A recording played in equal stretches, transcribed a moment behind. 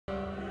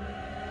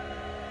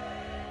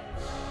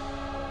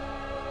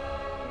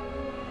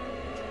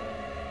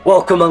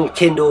Welcome on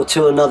Kindle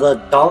to another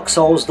Dark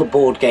Souls the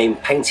board game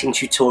painting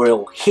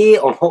tutorial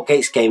here on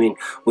Hotgates Gaming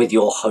with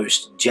your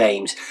host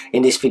James.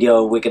 In this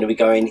video we're going to be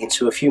going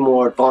into a few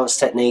more advanced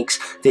techniques,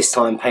 this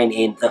time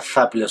painting the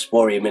fabulous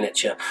warrior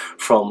miniature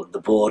from the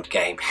board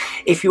game.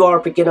 If you are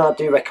a beginner, I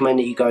do recommend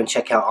that you go and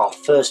check out our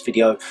first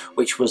video,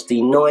 which was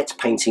the knight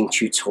painting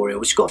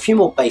tutorial, which has got a few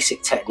more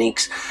basic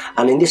techniques,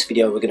 and in this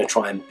video we're going to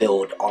try and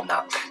build on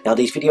that. Now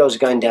these videos are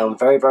going down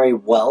very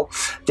well.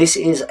 This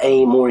is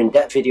a more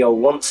in-depth video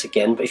once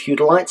again, but if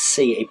you'd like to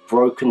see a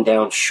broken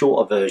down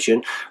shorter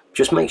version,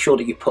 just make sure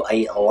that you put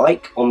a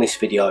like on this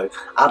video,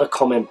 add a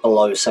comment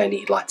below saying that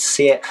you'd like to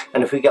see it,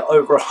 and if we get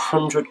over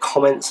 100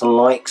 comments and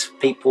likes,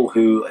 people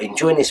who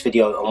enjoy this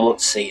video and want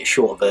to see a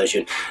shorter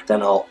version,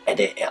 then I'll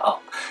edit it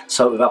up.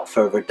 So without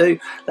further ado,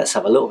 let's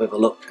have a little bit of a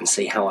look and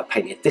see how I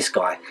painted this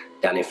guy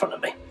down in front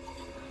of me.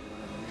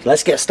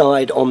 Let's get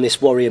started on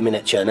this warrior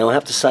miniature. Now I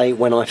have to say,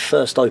 when I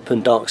first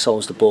opened Dark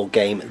Souls the board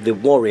game, the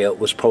warrior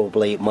was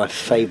probably my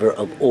favourite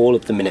of all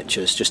of the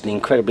miniatures. Just an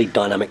incredibly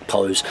dynamic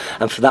pose,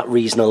 and for that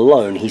reason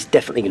alone he's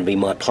definitely going to be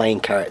my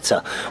playing character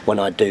when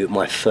I do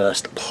my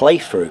first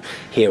playthrough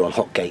here on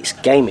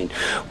Hotgates Gaming.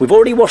 We've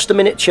already washed the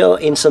miniature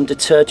in some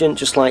detergent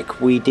just like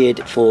we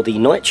did for the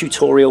knight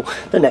tutorial.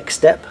 The next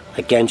step,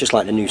 again just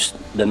like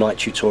the knight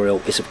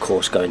tutorial, is of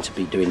course going to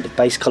be doing the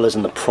base colours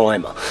and the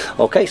primer.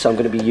 Okay, so I'm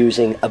going to be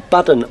using a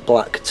Baden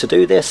black to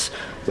do this.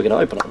 We're going to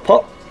open up the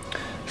pot,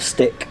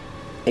 stick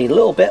a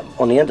little bit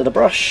on the end of the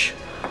brush,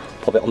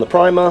 pop it on the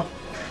primer,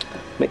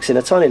 mix in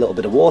a tiny little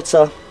bit of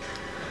water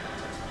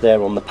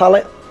there on the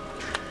palette,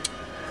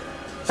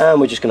 and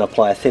we're just going to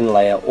apply a thin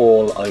layer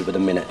all over the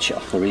miniature.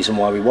 The reason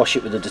why we wash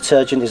it with the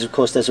detergent is of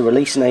course there's a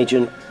releasing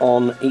agent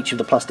on each of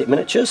the plastic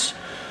miniatures,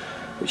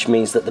 which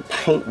means that the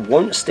paint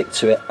won't stick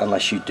to it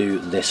unless you do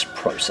this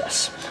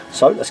process.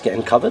 So let's get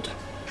him covered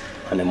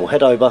and then we'll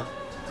head over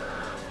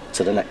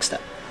to the next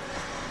step.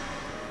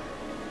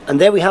 And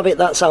there we have it,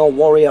 that's our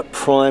warrior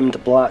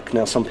primed black.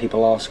 Now some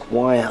people ask,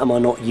 why am I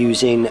not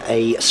using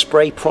a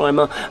spray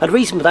primer? And the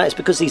reason for that is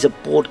because these are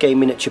board game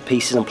miniature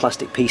pieces and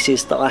plastic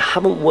pieces that I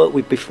haven't worked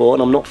with before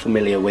and I'm not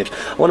familiar with.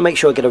 I want to make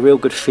sure I get a real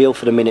good feel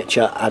for the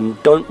miniature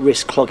and don't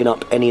risk clogging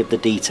up any of the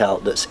detail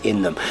that's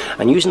in them.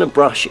 And using a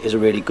brush is a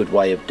really good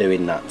way of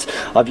doing that.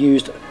 I've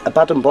used a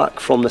Baden black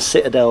from the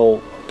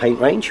Citadel paint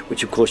range,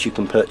 which of course you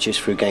can purchase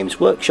through Games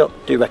Workshop.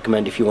 Do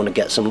recommend, if you want to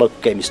get some local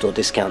gaming store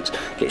discounts,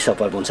 get yourself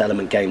over onto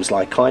Element Games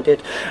like I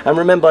did. And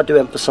remember, I do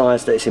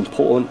emphasise that it's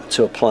important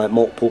to apply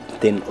multiple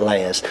thin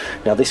layers.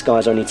 Now this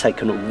guy's only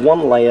taken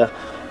one layer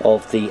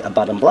of the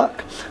Baden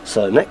black,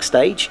 so next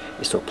stage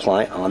is to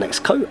apply our next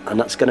coat, and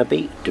that's going to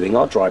be doing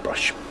our dry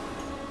brush.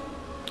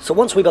 So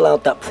once we've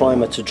allowed that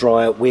primer to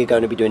dry, we're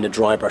going to be doing the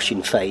dry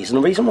brushing phase. And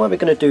the reason why we're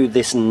going to do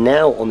this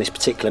now on this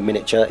particular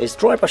miniature is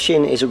dry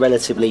brushing is a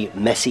relatively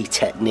messy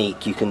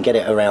technique. You can get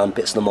it around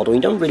bits of the model.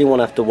 You don't really want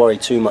to have to worry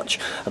too much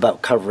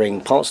about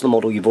covering parts of the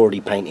model you've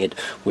already painted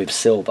with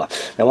silver.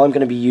 Now I'm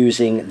going to be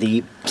using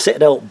the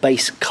Citadel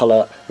base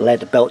colour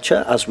lead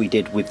belcher as we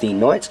did with the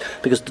knights,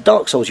 because the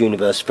Dark Souls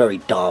universe is very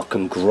dark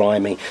and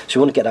grimy, so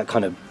you want to get that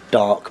kind of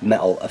dark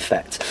metal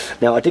effect.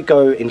 Now I did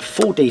go in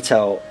full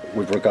detail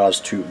with regards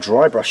to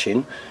dry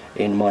brushing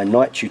in my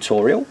knight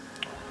tutorial,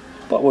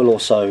 but we'll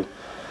also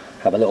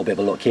have a little bit of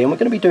a look here, and we're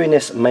going to be doing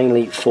this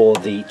mainly for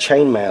the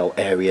chainmail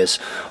areas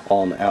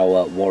on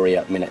our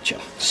warrior miniature.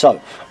 So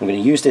I'm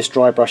going to use this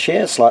dry brush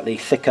here, slightly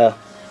thicker,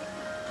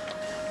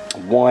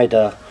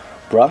 wider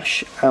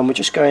brush, and we're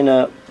just going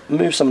to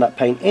move some of that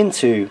paint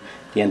into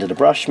the end of the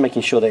brush,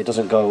 making sure that it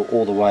doesn't go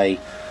all the way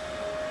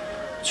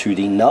to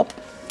the nub.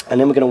 And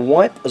then we're going to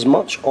wipe as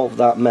much of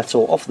that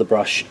metal off the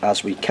brush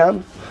as we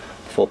can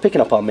before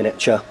picking up our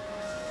miniature,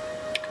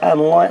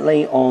 and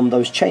lightly on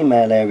those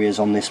chainmail areas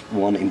on this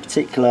one in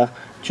particular,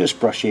 just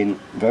brushing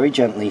very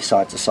gently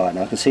side to side.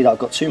 Now I can see that I've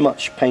got too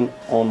much paint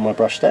on my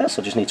brush there,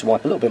 so I just need to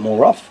wipe a little bit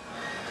more off,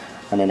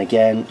 and then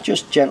again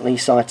just gently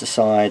side to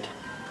side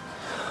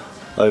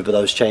over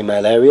those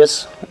chainmail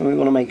areas. And we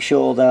want to make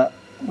sure that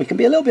we can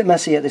be a little bit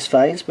messy at this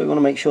phase, but we want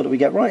to make sure that we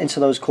get right into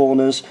those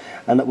corners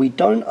and that we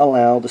don't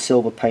allow the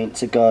silver paint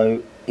to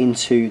go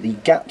into the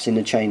gaps in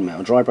the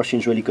chainmail. Dry brushing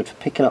is really good for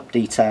picking up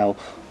detail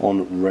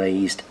on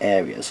raised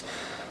areas.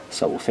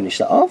 So we'll finish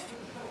that off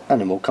and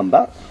then we'll come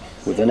back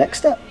with the next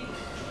step.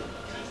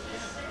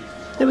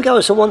 There we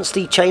go. So once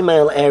the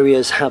chainmail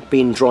areas have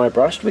been dry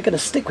brushed, we're going to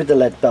stick with the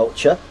lead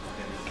belcher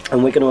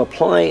and we're going to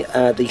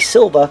apply the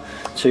silver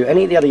to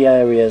any of the other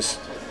areas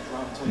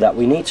that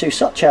we need to,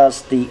 such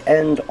as the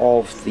end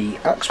of the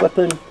axe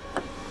weapon,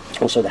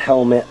 also the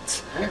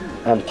helmet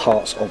and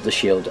parts of the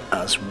shield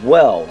as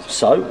well.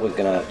 So we're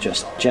going to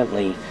just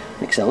gently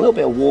mix in a little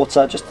bit of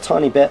water, just a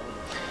tiny bit,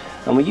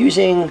 and we're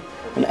using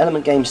an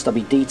Element Games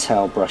stubby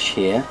detail brush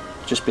here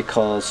just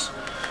because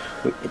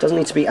it doesn't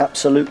need to be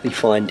absolutely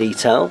fine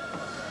detail,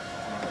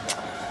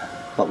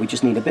 but we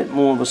just need a bit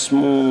more of a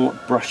small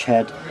brush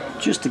head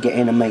just to get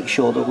in and make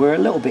sure that we're a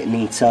little bit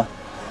neater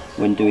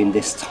when doing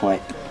this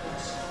type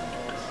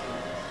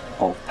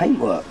of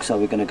paintwork. So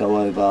we're going to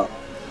go over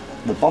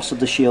the boss of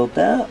the shield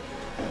there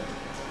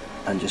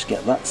and just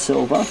get that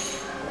silver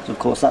So of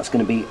course that's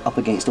going to be up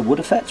against the wood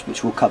effect,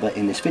 which we'll cover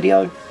in this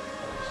video.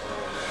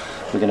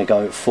 We're going to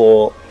go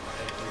for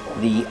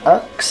the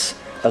axe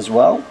as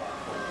well,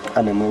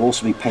 and then we'll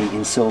also be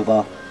painting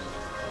silver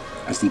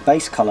as the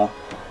base colour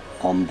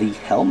on the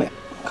helmet.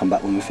 I'll come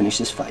back when we finish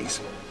this phase.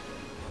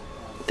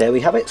 There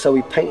we have it. So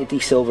we painted the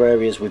silver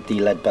areas with the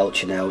lead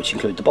belcher now, which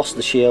include the boss of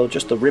the shield,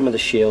 just the rim of the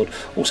shield,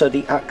 also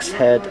the axe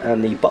head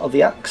and the butt of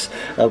the axe.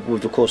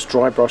 We've of course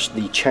dry brushed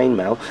the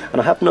chainmail,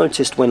 and I have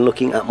noticed when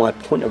looking at my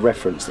point of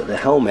reference that the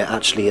helmet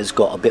actually has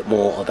got a bit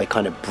more of a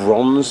kind of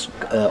bronze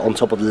on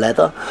top of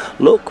leather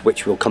look,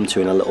 which we'll come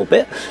to in a little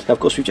bit. Now of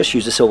course we've just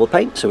used the silver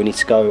paint, so we need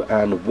to go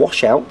and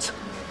wash out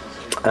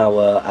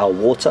our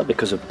water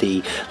because of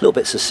the little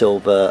bits of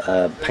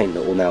silver paint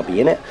that will now be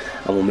in it,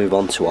 and we'll move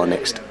on to our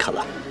next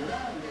colour.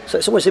 So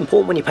it's always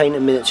important when you paint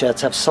a miniature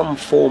to have some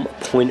form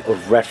point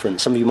of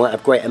reference. Some of you might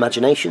have great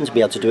imaginations,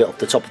 be able to do it off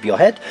the top of your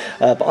head,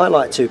 but I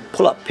like to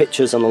pull up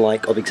pictures and the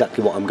like of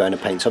exactly what I'm going to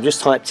paint. So I've just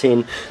typed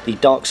in the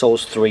Dark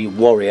Souls 3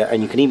 warrior,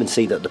 and you can even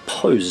see that the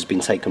pose has been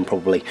taken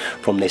probably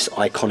from this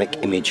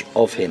iconic image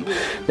of him.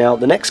 Now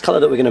the next colour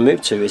that we're going to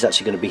move to is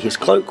actually going to be his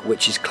cloak,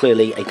 which is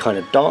clearly a kind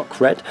of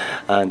dark red,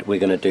 and we're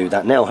going to do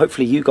that now.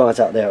 Hopefully you guys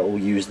out there will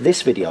use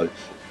this video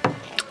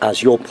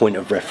as your point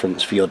of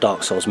reference for your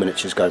Dark Souls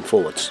miniatures going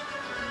forwards.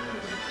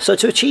 So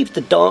to achieve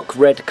the dark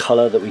red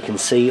colour that we can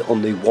see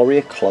on the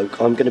warrior cloak,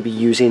 I'm going to be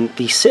using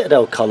the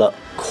Citadel colour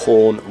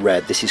Corn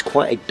Red. This is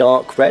quite a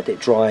dark red. It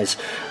dries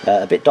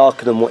a bit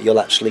darker than what you'll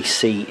actually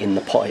see in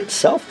the pot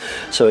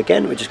itself. So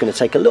again, we're just going to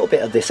take a little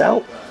bit of this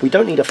out. We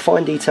don't need a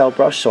fine detail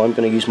brush, so I'm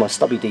going to use my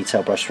stubby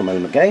detail brush from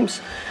Element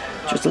Games.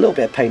 Just a little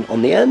bit of paint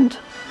on the end,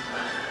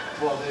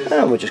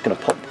 and we're just going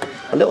to pop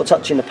a little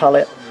touch in the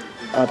palette,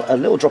 add a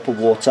little drop of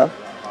water.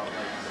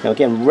 Now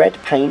again, red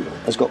paint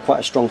has got quite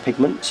a strong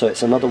pigment, so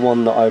it's another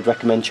one that I would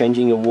recommend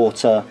changing your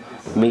water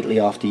immediately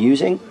after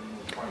using.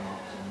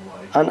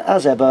 And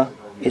as ever,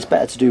 it's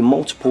better to do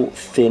multiple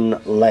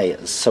thin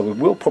layers, so we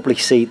will probably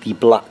see the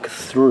black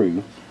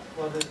through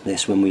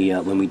this when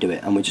we do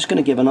it. And we're just going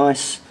to give a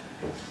nice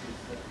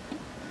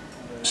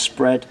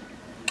spread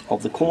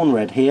of the corn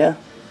red here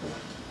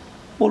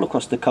all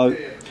across the coat.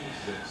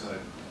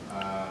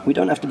 We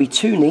don't have to be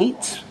too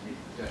neat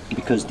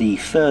because the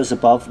furs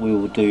above we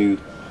will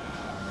do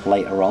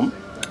later on,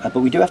 but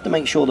we do have to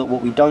make sure that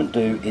what we don't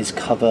do is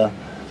cover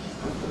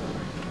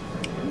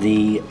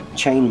the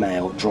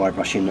chainmail dry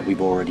brushing that we've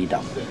already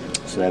done.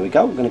 So there we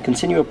go. We're going to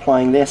continue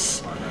applying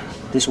this.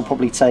 This will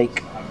probably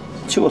take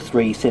 2 or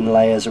 3 thin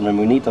layers.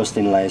 Remember, we need those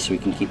thin layers so we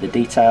can keep the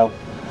detail.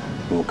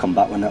 We'll come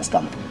back when that's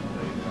done.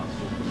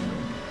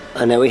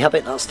 And there we have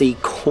it. That's the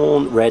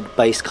corn red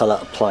base colour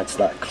applied to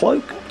that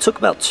cloak. Took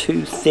about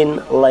 2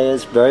 thin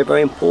layers. Very,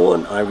 very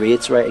important. I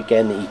reiterate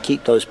again that you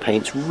keep those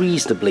paints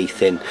reasonably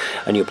thin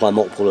and you apply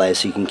multiple layers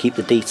so you can keep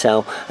the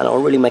detail, and it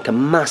will really make a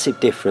massive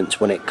difference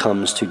when it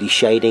comes to the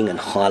shading and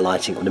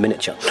highlighting of the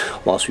miniature.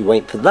 Whilst we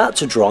wait for that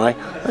to dry,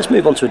 let's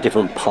move on to a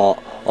different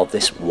part of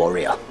this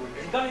warrior.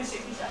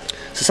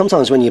 So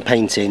sometimes when you're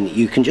painting,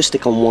 you can just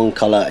stick on one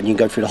colour and you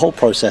go through the whole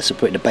process of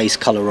putting the base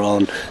colour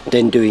on,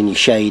 then doing your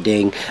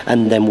shading,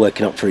 and then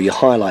working up through your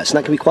highlights. And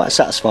that can be quite a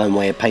satisfying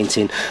way of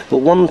painting. But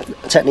one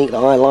technique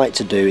that I like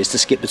to do is to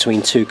skip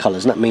between 2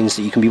 colours, and that means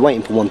that you can be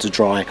waiting for one to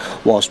dry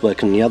whilst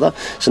working on the other.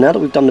 So now that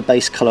we've done the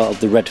base colour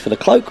of the red for the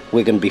cloak,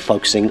 we're going to be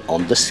focusing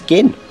on the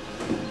skin.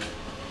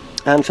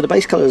 And for the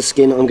base colour of the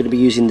skin, I'm going to be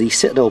using the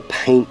Citadel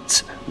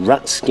Paint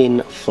Rat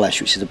Skin Flesh,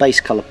 which is the base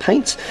colour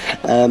paint.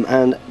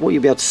 And what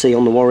you'll be able to see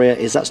on the warrior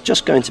is that's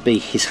just going to be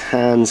his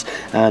hands,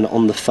 and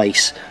on the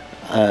face,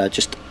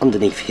 just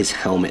underneath his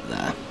helmet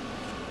there.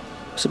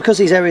 So because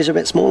these areas are a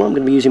bit smaller, I'm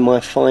going to be using my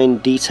fine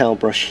detail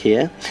brush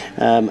here,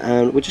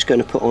 and we're just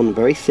going to put on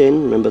very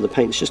thin. Remember, the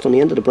paint's just on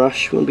the end of the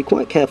brush. We want to be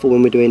quite careful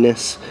when we're doing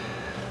this.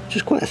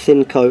 Just quite a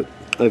thin coat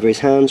over his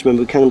hands.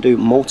 Remember, we can do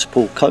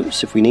multiple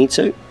coats if we need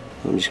to.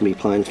 I'm just going to be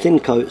applying thin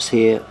coats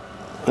here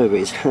over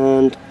his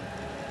hand.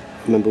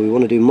 Remember, we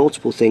want to do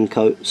multiple thin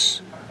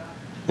coats.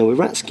 Now with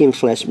rat skin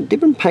flesh,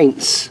 different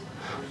paints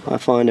I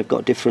find have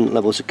got different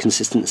levels of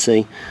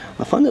consistency.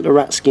 I find that the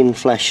rat skin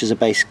flesh as a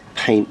base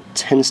paint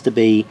tends to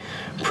be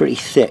pretty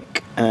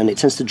thick, and it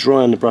tends to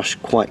dry on the brush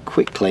quite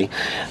quickly.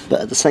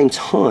 But at the same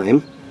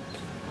time,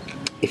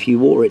 if you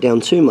water it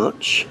down too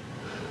much,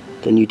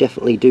 then you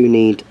definitely do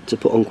need to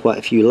put on quite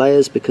a few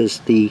layers, because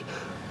the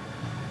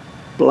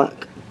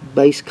black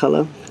base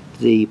colour,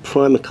 the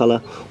primer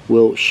colour,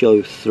 will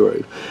show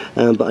through.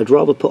 But I'd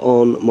rather put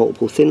on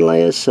multiple thin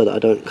layers so that I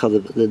don't cover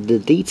the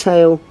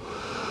detail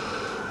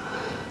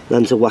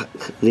than to whack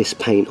this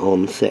paint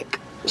on thick.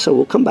 So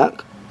we'll come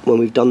back when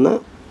we've done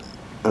that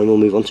and we'll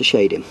move on to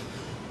shading.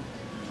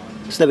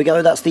 So there we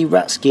go, that's the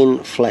rat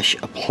skin flesh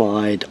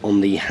applied on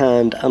the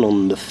hand and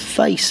on the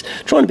face.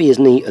 Trying to be as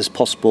neat as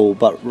possible,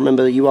 but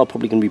remember you are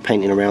probably going to be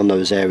painting around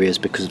those areas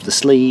because of the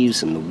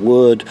sleeves and the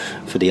wood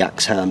for the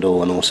axe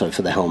handle and also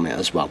for the helmet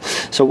as well.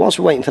 So whilst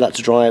we're waiting for that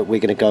to dry, we're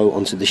going to go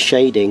onto the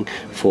shading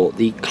for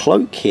the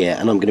cloak here,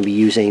 and I'm going to be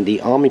using the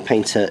Army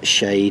Painter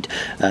shade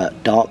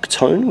Dark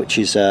Tone, which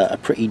is a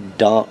pretty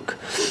dark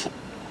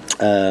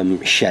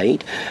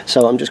shade.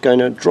 So I'm just going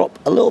to drop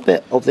a little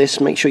bit of this.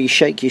 Make sure you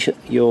shake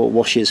your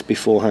washes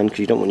beforehand because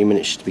you don't want your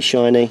miniatures to be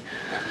shiny.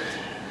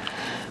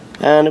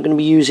 And I'm going to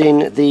be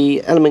using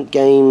the Element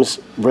Games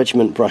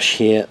Regiment brush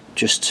here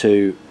just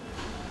to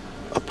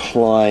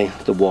apply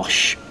the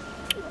wash.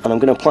 And I'm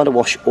going to apply the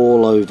wash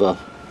all over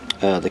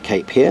the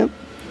cape here.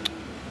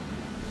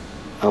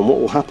 And what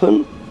will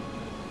happen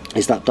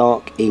is that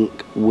dark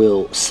ink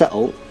will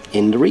settle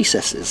in the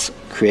recesses,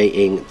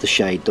 creating the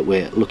shade that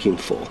we're looking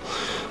for.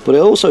 What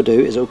it'll also do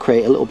is it'll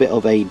create a little bit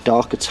of a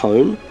darker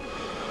tone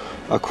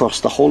across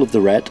the whole of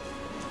the red,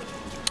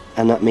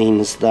 and that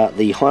means that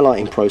the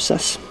highlighting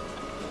process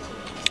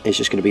is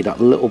just going to be that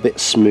little bit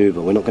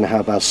smoother. We're not going to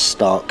have as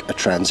stark a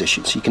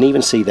transition. So you can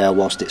even see there,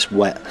 whilst it's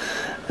wet,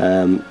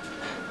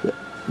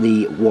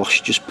 the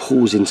wash just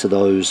pulls into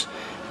those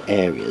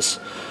areas.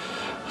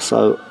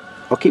 So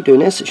I'll keep doing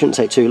this, it shouldn't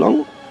take too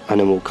long, and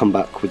then we'll come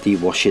back with the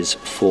washes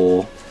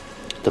for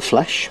the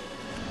flesh.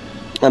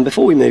 And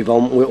before we move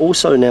on, we're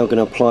also now going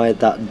to apply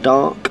that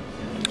dark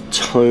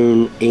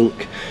tone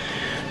ink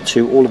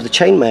to all of the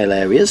chainmail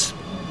areas,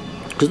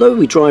 because though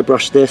we dry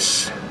brush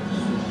this,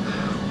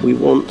 we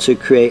want to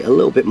create a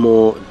little bit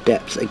more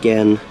depth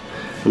again,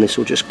 and this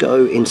will just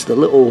go into the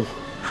little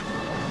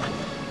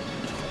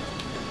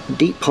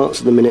deep parts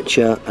of the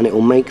miniature, and it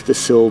will make the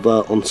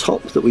silver on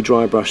top that we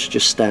dry brush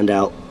just stand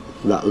out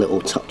that little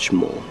touch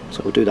more.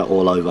 So we'll do that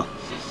all over.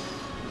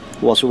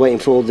 Whilst we're waiting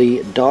for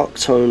the dark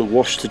tone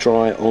wash to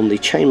dry on the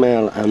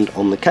chainmail and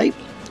on the cape,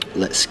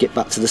 let's skip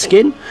back to the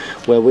skin,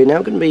 where we're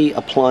now going to be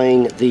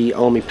applying the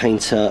Army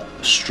Painter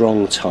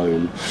Strong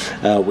Tone,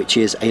 which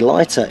is a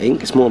lighter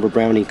ink. It's more of a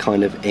brownie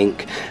kind of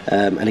ink,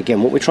 and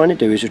again what we're trying to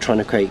do is we're trying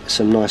to create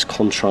some nice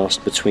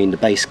contrast between the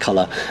base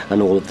colour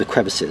and all of the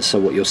crevices. So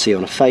what you'll see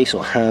on a face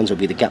or hands will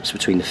be the gaps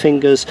between the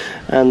fingers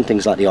and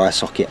things like the eye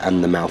socket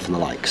and the mouth and the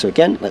like. So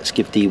again, let's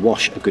give the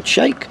wash a good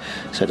shake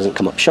so it doesn't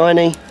come up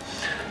shiny.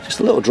 Just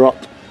a little drop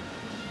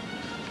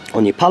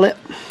on your palette.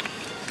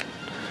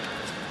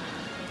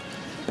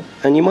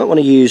 And you might want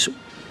to use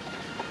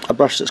a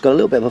brush that's got a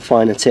little bit of a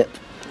finer tip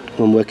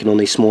when working on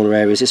these smaller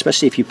areas,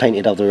 especially if you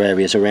painted other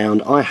areas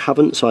around. I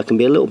haven't, so I can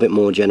be a little bit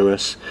more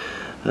generous,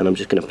 and I'm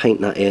just going to paint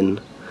that in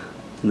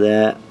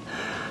there.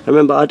 And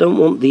remember, I don't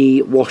want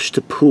the wash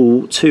to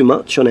pool too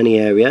much on any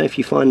area. If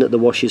you find that the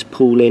wash is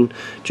pooling,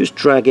 just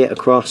drag it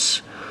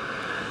across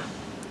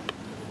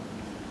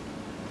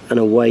and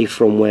away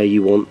from where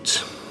you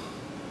want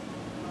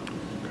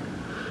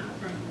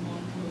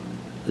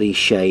the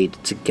shade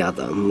to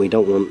gather, and we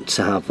don't want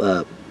to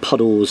have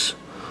puddles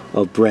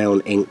of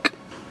brown ink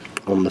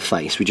on the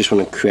face. We just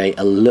want to create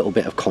a little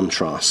bit of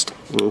contrast.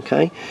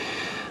 Okay,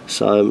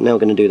 so I'm now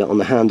going to do that on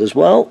the hand as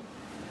well,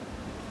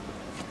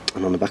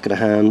 and on the back of the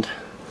hand,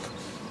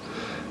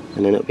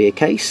 and then it'll be a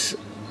case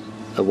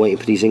of waiting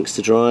for these inks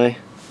to dry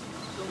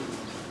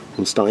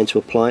and starting to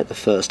apply the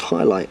first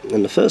highlight.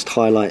 And the first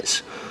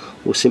highlights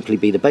will simply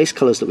be the base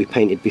colours that we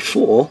painted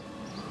before,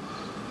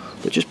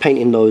 but just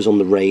painting those on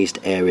the raised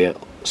area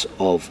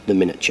of the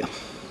miniature.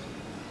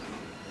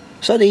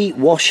 So the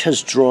wash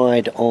has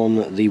dried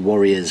on the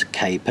warrior's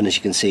cape, and as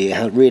you can see,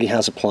 it really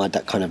has applied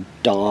that kind of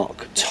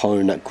dark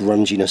tone, that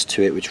grunginess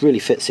to it, which really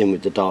fits in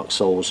with the Dark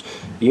Souls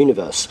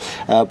universe.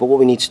 But what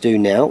we need to do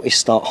now is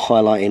start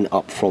highlighting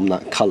up from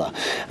that colour.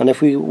 And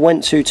if we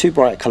went to too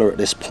bright a colour at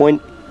this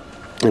point,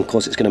 and of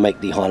course it's going to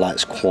make the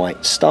highlights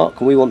quite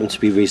stark, and we want them to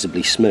be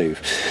reasonably smooth.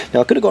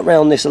 Now I could have got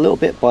around this a little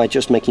bit by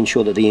just making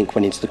sure that the ink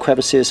went into the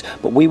crevices,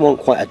 but we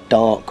want quite a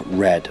dark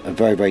red, a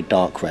very, very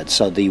dark red,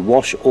 so the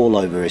wash all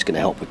over is going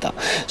to help with that.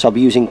 So I'll be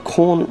using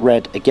Corn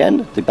Red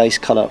again, the base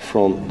colour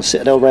from the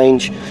Citadel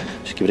range.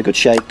 Just give it a good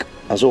shake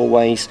as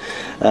always,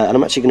 and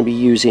I'm actually going to be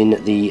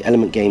using the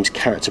Element Games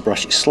character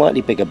brush. It's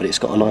slightly bigger, but it's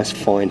got a nice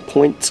fine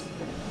point,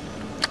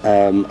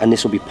 and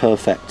this will be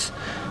perfect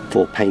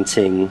for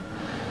painting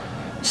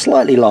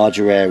slightly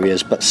larger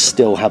areas but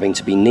still having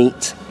to be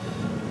neat,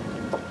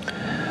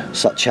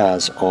 such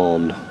as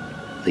on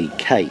the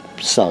cape.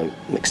 So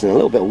mixing in a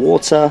little bit of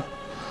water,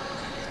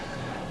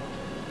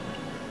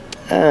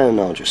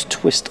 and I'll just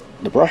twist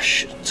the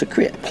brush to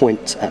create a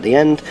point at the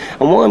end.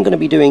 And what I'm going to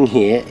be doing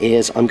here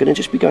is I'm going to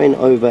just be going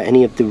over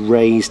any of the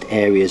raised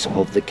areas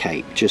of the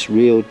cape, just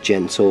real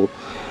gentle,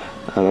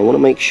 and I want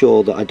to make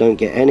sure that I don't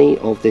get any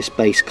of this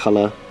base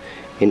colour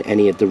in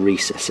any of the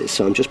recesses.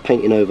 So I'm just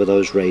painting over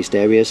those raised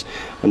areas,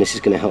 and this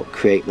is going to help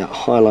create that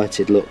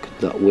highlighted look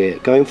that we're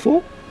going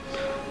for.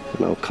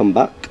 And I'll come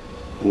back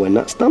when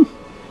that's done.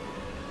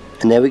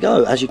 And there we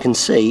go. As you can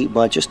see,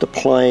 by just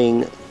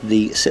applying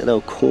the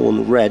Citadel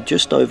Corn Red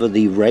just over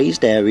the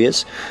raised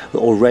areas,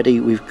 already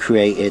we've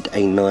created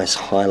a nice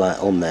highlight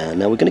on there.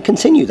 Now we're going to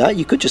continue that.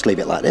 You could just leave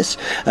it like this,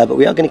 but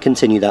we are going to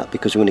continue that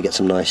because we're going to get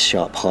some nice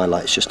sharp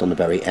highlights just on the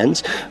very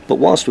ends. But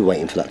whilst we're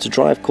waiting for that to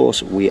dry, of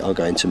course, we are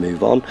going to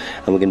move on,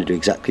 and we're going to do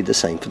exactly the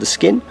same for the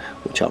skin,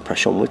 which I'll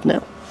press on with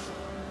now.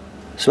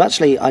 So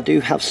actually I do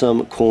have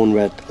some corn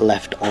red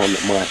left on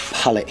my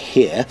palette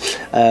here,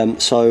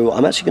 so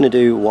I'm actually going to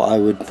do what I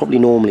would probably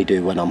normally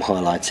do when I'm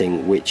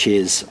highlighting, which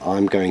is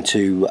I'm going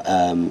to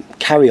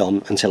carry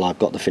on until I've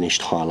got the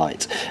finished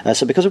highlight.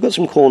 So because I've got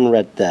some corn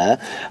red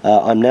there,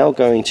 I'm now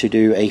going to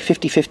do a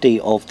 50-50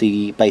 of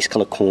the base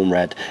colour corn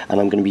red, and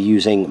I'm going to be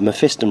using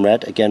Mephiston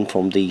red, again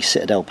from the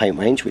Citadel paint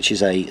range, which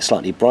is a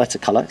slightly brighter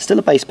colour. It's still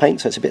a base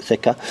paint, so it's a bit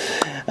thicker,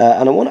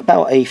 and I want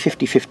about a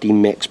 50-50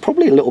 mix,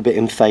 probably a little bit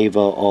in favour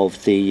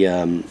of the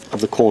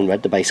corn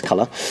red, the base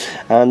colour.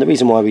 And the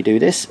reason why we do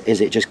this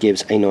is it just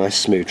gives a nice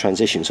smooth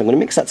transition. So I'm going to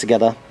mix that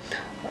together,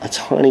 a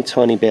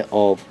tiny bit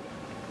of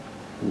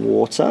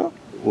water.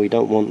 We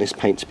don't want this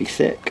paint to be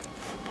thick,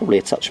 probably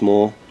a touch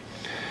more,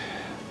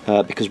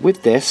 because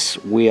with this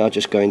we are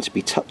just going to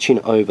be touching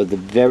over the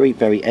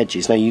very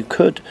edges. Now you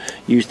could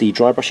use the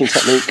dry brushing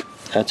technique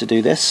to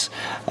do this,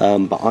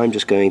 but I'm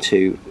just going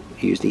to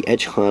use the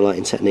edge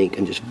highlighting technique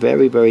and just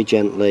very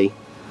gently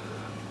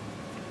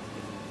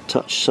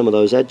touch some of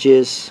those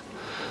edges,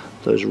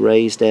 those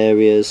raised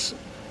areas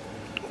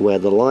where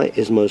the light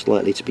is most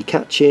likely to be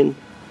catching,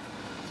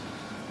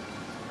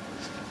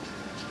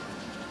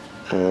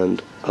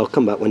 and I'll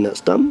come back when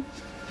that's done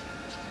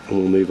and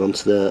we'll move on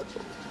to the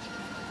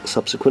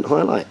subsequent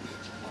highlight.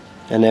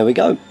 And there we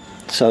go.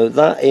 So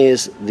that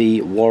is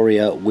the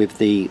Warrior with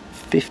the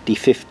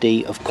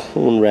 50-50 of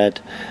corn red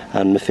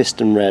and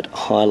Mephiston red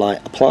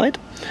highlight applied.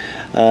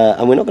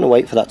 And we're not going to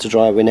wait for that to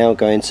dry. We're now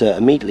going to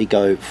immediately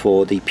go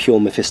for the pure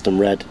Mephiston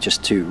red,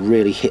 just to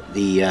really hit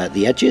the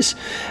edges,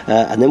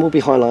 and then we'll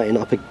be highlighting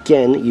up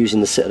again using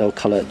the Citadel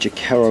colour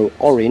Jacaro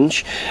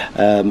orange,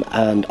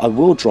 and I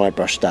will dry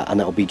brush that,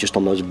 and that will be just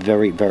on those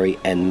very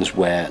ends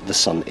where the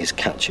sun is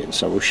catching.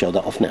 So we'll show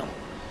that off now.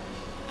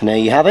 And there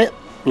you have it,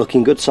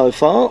 looking good so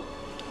far.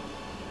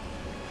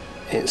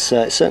 It's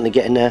certainly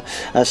getting there.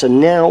 So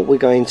now we're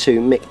going to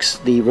mix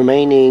the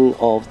remaining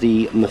of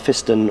the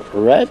Mephiston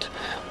red,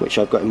 which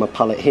I've got in my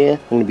palette here.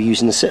 I'm going to be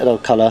using the Citadel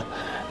colour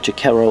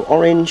Jacaro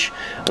orange.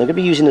 I'm going to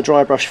be using the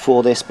dry brush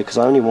for this because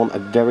I only want a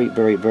very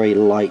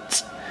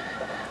light,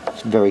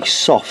 very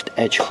soft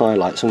edge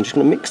highlight. So I'm just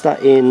going to mix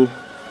that in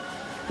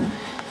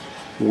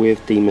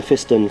with the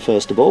Mephiston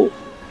first of all,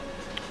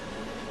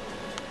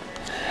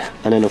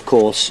 and then of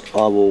course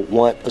I will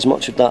wipe as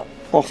much of that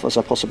off as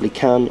I possibly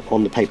can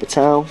on the paper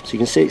towel. So you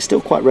can see it's still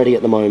quite ready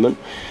at the moment.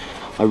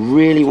 I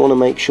really want to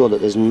make sure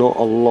that there's not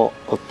a lot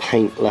of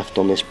paint left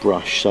on this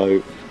brush,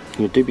 so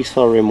you do be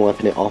thorough in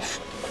wiping it off.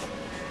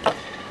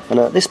 And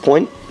at this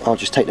point I'll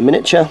just take the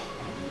miniature,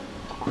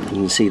 you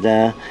can see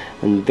there,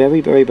 and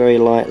very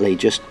lightly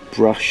just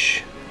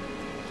brush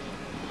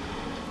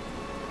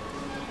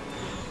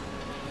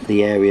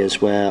the areas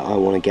where I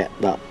want to get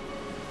that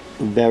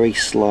very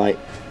slight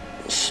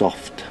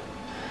soft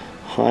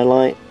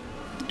highlight,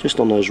 just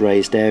on those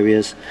raised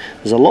areas.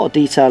 There's a lot of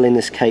detail in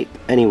this cape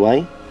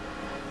anyway,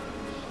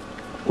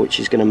 which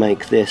is going to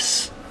make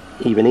this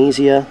even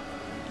easier.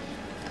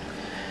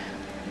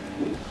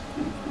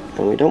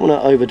 And we don't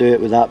want to overdo it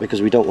with that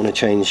because we don't want to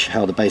change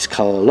how the base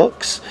colour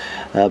looks,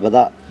 but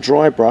that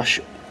dry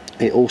brush,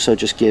 it also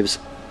just gives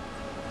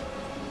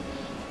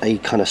a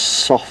kind of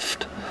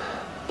soft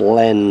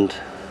blend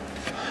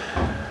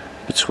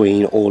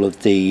between all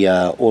of the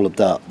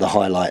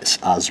highlights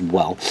as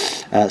well.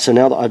 So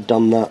now that I've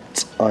done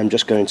that, I'm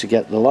just going to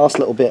get the last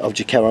little bit of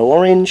Jacaro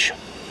orange,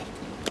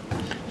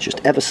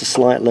 just ever so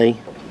slightly.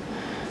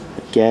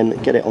 Again,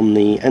 get it on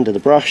the end of the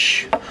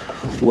brush,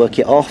 work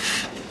it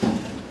off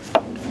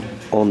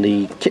on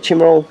the kitchen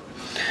roll,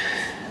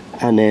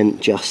 and then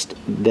just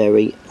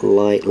very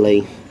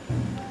lightly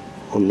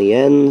on the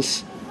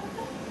ends,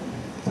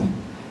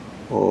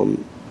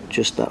 on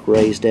just that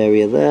raised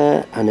area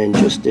there, and then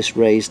just this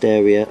raised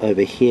area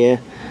over here.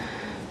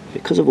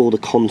 Because of all the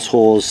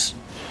contours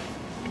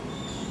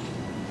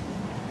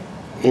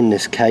in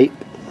this cape,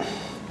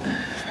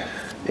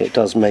 it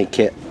does make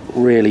it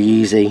really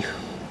easy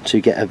to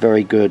get a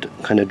very good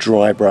kind of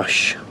dry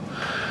brush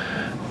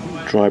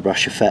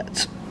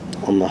effect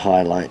on the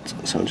highlight.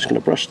 So I'm just going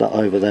to brush that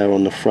over there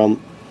on the front,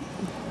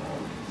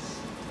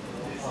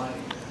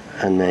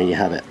 and there you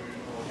have it.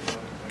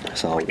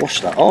 So I'll wash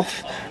that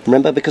off.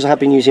 Remember, because I have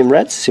been using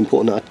reds, it's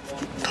important that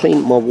I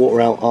clean my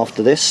water out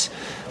after this.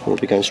 We'll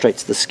be going straight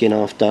to the skin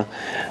after,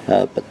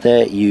 but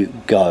there you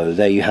go,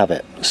 there you have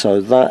it.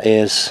 So that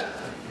is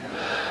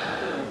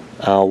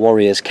our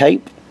Warrior's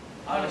cape,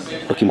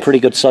 looking pretty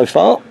good so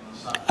far,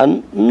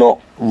 and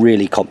not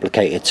really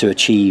complicated to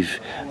achieve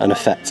an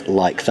effect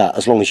like that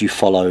as long as you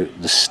follow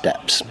the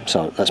steps.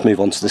 So let's move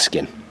on to the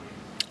skin.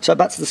 So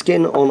back to the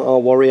skin on our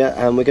Warrior,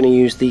 and we're going to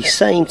use the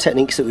same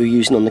techniques that we were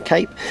using on the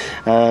cape,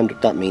 and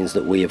that means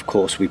that we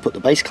put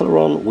the base colour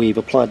on, we've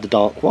applied the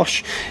dark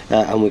wash,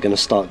 and we're going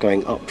to start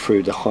going up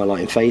through the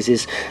highlighting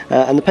phases.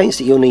 And the paints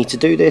that you'll need to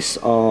do this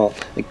are,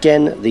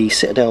 again, the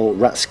Citadel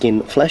Rat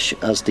Skin Flesh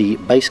as the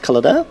base colour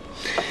there.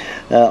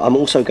 I'm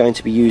also going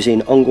to be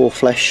using Ungor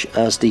Flesh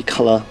as the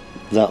colour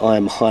that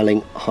I'm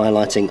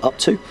highlighting up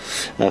to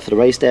for the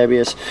raised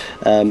areas,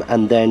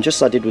 and then just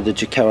as I did with the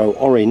Jacaro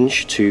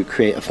orange to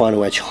create a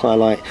final edge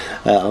highlight,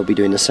 I'll be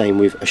doing the same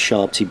with a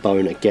Sharpty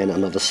bone, again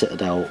another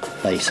Citadel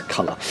base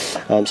colour.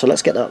 So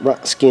let's get that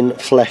rat skin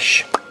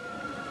flesh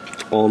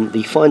on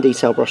the fine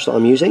detail brush that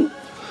I'm using.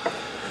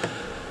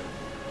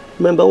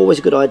 Remember, always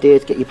a good idea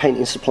to get your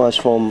painting supplies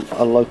from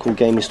a local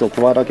gaming store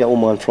provider. I get all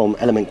mine from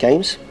Element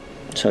Games,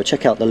 so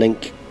check out the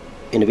link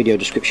in the video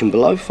description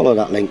below, follow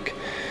that link,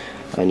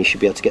 and you should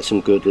be able to get some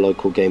good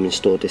local gaming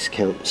store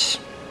discounts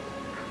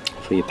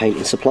for your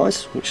painting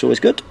supplies, which is always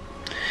good.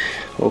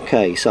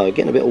 Okay, so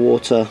getting a bit of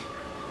water,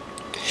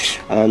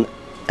 and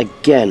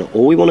again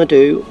all we want to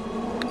do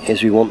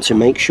is we want to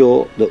make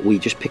sure that we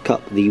just pick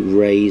up the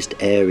raised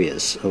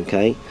areas.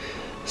 Okay,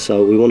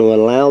 so we want to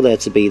allow there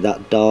to be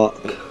that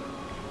dark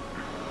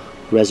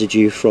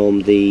residue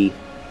from the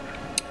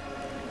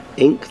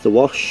ink, the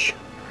wash.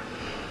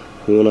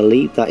 We want to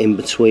leave that in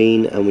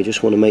between, and we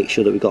just want to make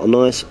sure that we've got a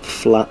nice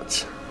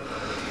flat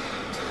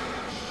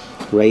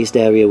raised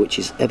area which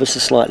is ever so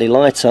slightly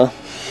lighter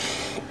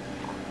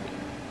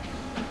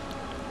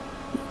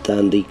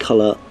than the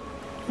colour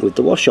with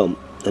the wash on,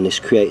 and this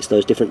creates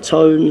those different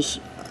tones,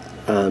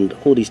 and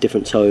all these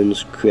different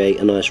tones create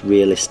a nice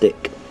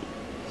realistic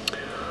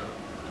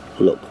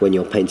look when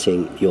you're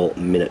painting your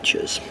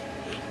miniatures.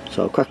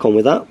 So I'll crack on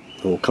with that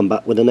and we'll come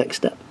back with the next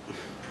step.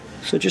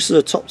 So just as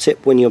a top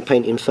tip when you're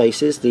painting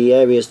faces, the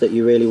areas that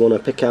you really want to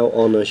pick out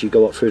on as you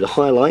go up through the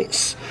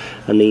highlights,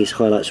 and these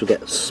highlights will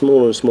get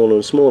smaller and smaller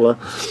and smaller,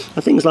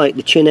 are things like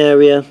the chin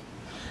area,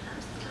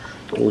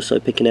 also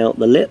picking out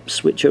the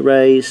lips which are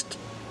raised.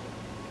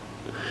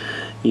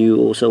 You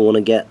also want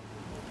to get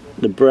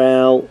the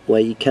brow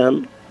where you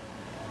can,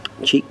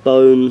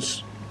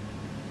 cheekbones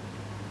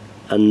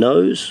and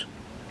nose,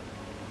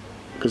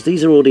 because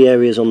these are all the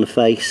areas on the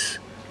face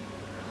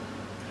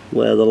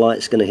where the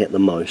light's going to hit the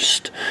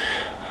most.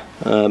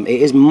 It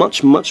is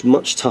much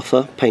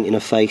tougher painting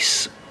a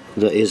face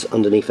that is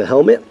underneath a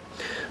helmet,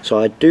 so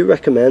I do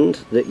recommend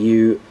that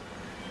you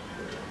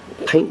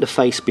paint the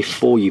face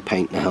before you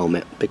paint the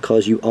helmet,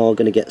 because you are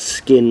going to get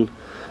skin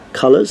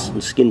colours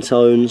and skin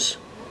tones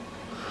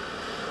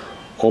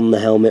on the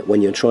helmet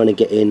when you're trying to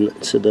get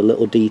into the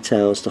little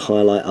details to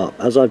highlight up,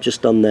 as I've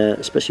just done there,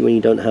 especially when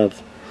you don't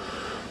have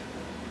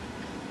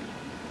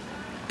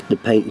the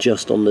paint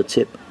just on the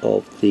tip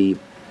of the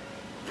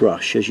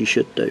brush, as you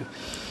should do.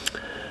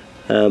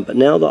 But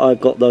now that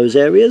I've got those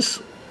areas,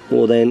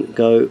 we'll then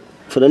go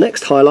for the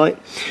next highlight,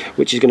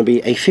 which is going to be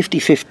a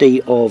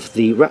 50-50 of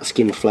the rat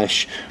skin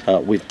flesh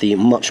with the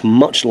much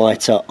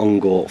lighter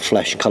Ungor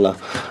flesh colour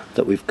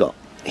that we've got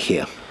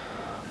here.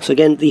 So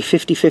again, the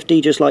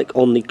 50-50, just like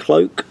on the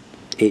cloak,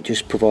 it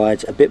just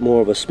provides a bit more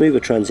of a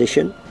smoother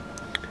transition.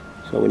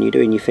 So when you're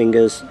doing your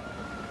fingers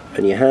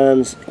and your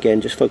hands,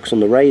 again just focus on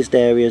the raised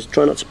areas,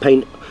 try not to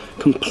paint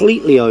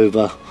completely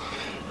over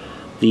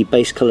the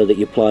base colour that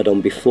you applied on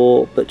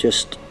before, but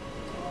just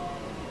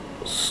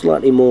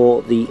slightly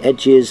more the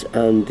edges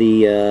and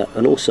the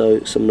and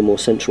also some of the more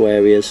central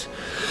areas.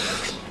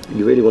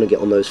 You really want to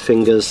get on those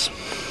fingers,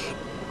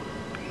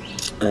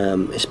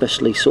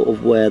 especially sort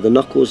of where the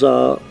knuckles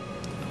are,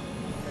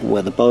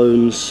 where the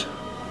bones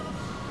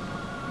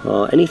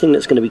are, anything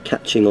that's going to be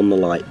catching on the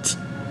light.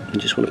 You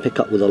just want to pick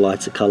up with a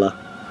lighter colour.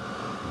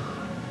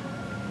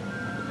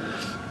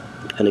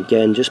 And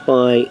again, just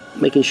by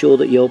making sure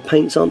that your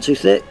paints aren't too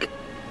thick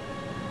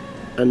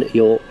and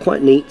you're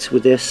quite neat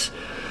with this,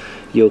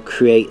 you'll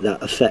create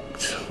that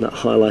effect, that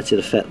highlighted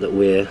effect that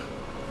we're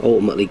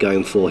ultimately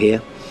going for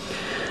here.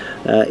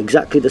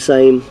 Exactly the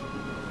same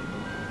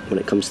when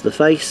it comes to the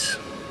face.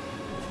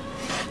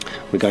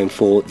 We're going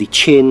for the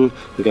chin,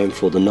 we're going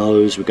for the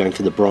nose, we're going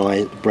for the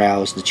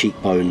brows, the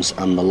cheekbones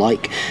and the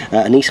like.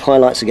 And these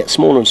highlights will get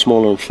smaller and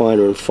smaller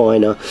and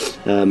finer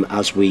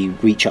as we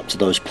reach up to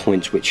those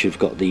points which have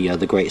got the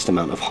greatest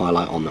amount of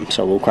highlight on them.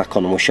 So we'll crack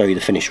on and we'll show you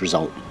the finished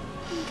result.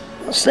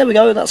 So there we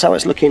go, that's how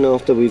it's looking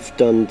after we've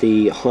done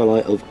the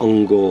highlight of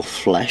Ungor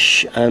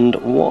flesh. And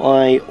what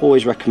I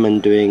always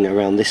recommend doing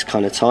around this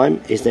kind of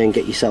time is then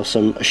get yourself a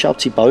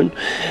Sharpty bone,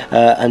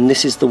 and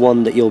this is the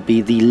one that you'll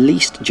be the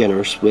least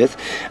generous with,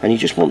 and you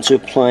just want to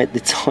apply the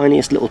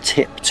tiniest little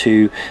tip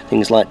to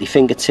things like the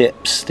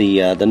fingertips,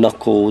 the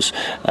knuckles,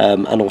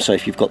 and also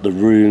if you've got the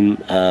room,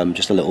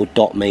 just a little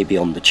dot maybe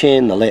on the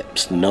chin, the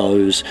lips, the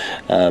nose,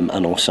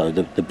 and also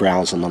the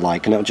brows and the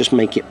like, and it'll just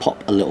make it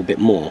pop a little bit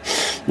more.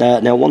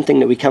 Now one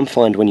thing that we can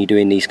find when you're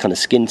doing these kind of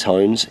skin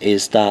tones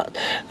is that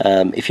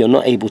if you're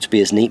not able to be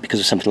as neat because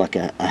of something like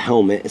a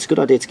helmet, it's a good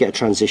idea to get a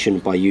transition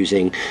by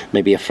using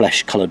maybe a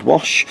flesh coloured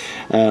wash,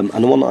 and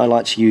the one that I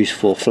like to use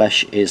for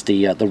flesh is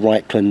the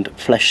Reichland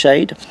Flesh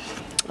Shade,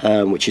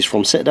 which is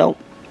from Citadel.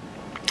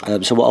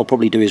 So what I'll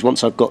probably do is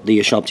once I've got the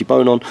Sharpty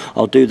bone on,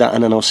 I'll do that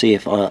and then I'll see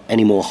if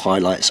any more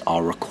highlights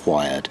are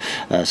required.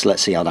 So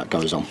let's see how that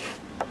goes on.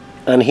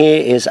 And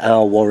here is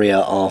our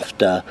warrior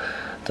after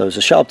those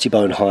Sharpty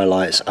bone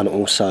highlights and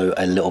also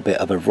a little bit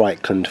of a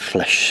Reichland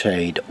Flesh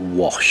Shade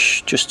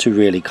wash, just to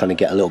really kind of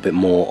get a little bit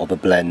more of a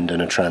blend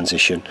and a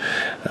transition.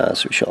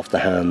 Switch off the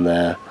hand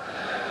there.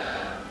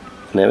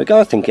 And there we go.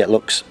 I think it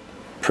looks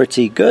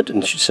pretty good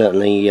and should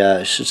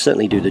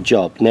certainly do the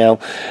job. Now,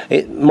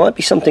 it might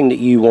be something that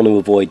you want to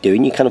avoid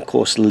doing. You can of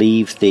course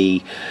leave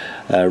the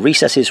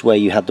recesses where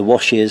you had the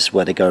washes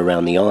where they go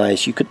around the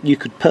eyes. You could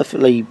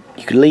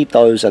leave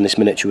those and this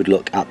miniature would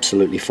look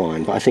absolutely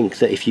fine. But I think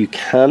that if you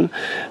can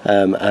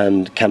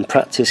and can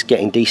practice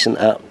getting decent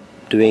at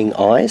doing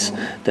eyes,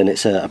 then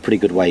it's a pretty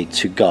good way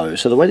to go.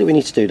 So the way that we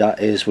need to do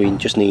that is we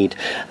just need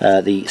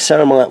the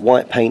ceramite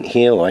white paint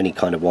here, or any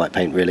kind of white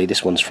paint really.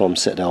 This one's from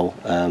Citadel,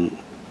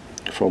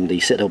 from the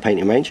Citadel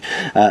painting range,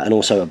 and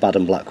also a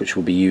Baden black, which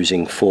we'll be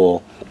using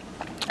for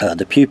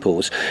the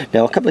pupils.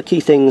 Now, a couple of key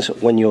things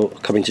when you're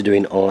coming to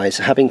doing eyes: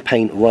 having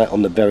paint right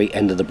on the very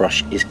end of the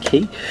brush is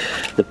key.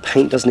 The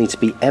paint does need to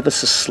be ever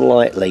so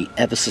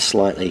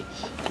slightly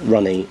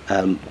runny,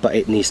 but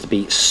it needs to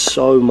be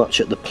so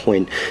much at the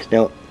point.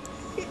 Now,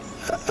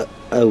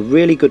 a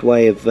really good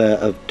way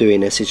of doing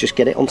this is just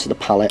get it onto the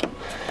palette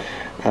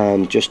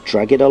and just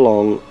drag it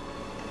along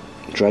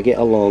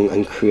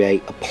and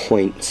create a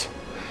point.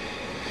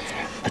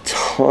 A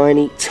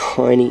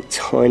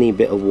tiny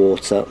bit of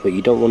water, but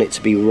you don't want it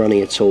to be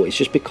runny at all. It's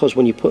just because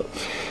when you put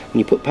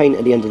paint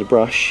at the end of the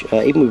brush,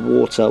 even with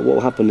water, what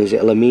will happen is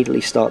it'll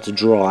immediately start to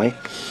dry,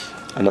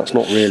 and that's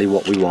not really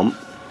what we want.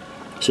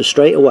 So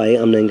straight away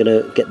I'm then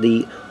going to get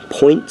the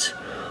point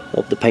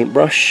of the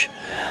paintbrush,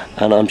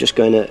 and I'm just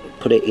going to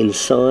put it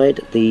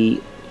inside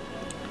the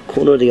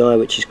corner of the eye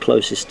which is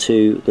closest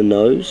to the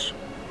nose.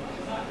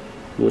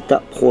 With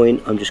that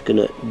point I'm just going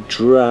to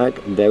drag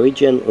very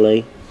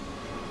gently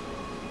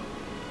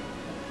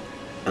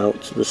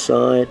out to the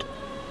side.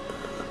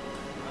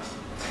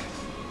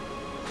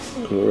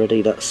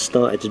 Already that's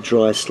started to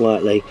dry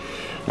slightly,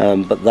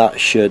 but that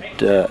should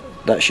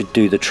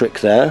do the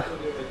trick there,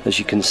 as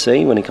you can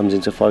see when it comes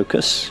into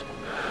focus.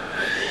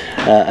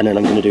 And then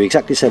I'm going to do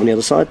exactly the same on the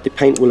other side. The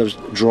paint will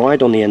have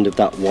dried on the end of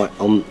that white,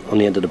 on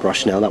the end of the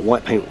brush now. That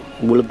white paint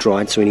will have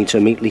dried, so we need to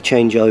immediately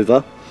change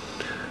over.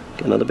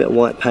 Get another bit of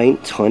white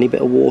paint, tiny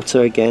bit of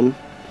water again,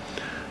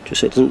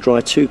 just so it doesn't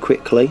dry too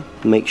quickly.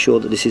 Make sure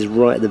that this is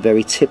right at the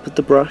very tip of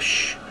the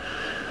brush.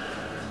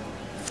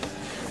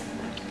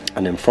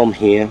 And then from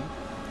here,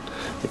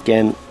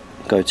 again,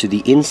 go to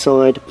the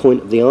inside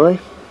point of the eye.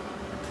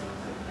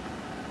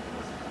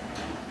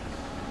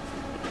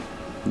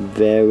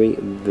 Very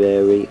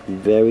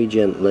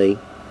gently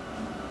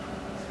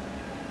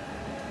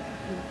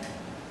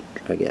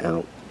drag it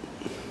out,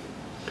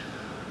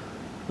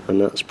 and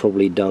that's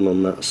probably done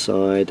on that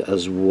side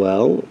as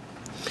well.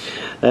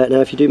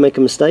 Now if you do make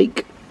a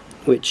mistake,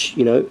 which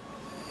you know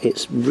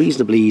it's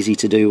reasonably easy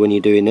to do when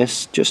you're doing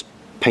this, just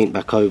paint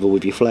back over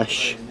with your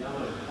flesh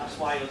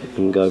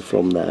and go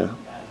from there.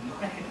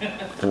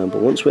 But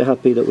once we're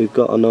happy that we've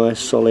got a nice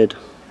solid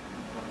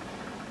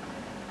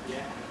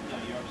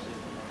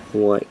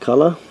white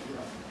colour,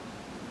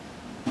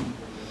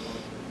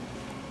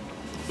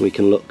 we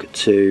can look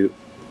to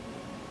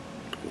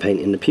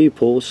painting the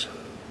pupils.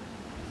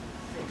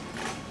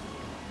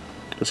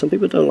 And some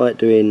people don't like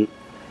doing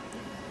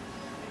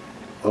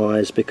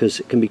eyes because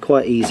it can be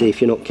quite easy,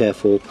 if you're not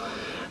careful,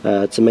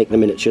 to make the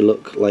miniature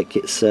look like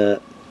it's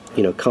you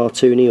know,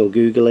 cartoony or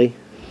googly.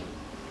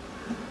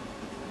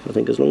 I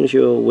think as long as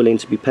you're willing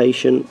to be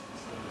patient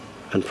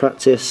and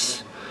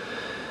practice,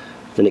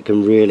 then it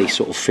can really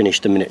sort of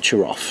finish the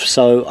miniature off.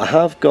 So I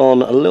have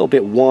gone a little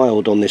bit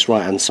wild on this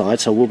right hand side,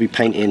 so we'll be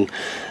painting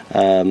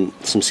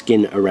some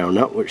skin around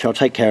that, which I'll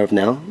take care of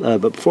now. But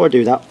before I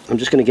do that, I'm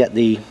just going to get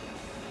the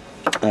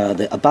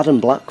Baden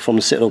black from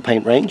the Citadel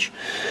paint range,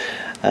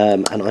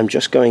 and I'm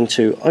just going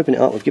to open it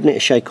up. I've given it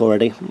a shake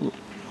already.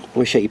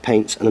 We shake your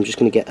paints, and I'm just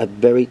going to get a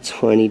very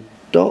tiny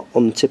dot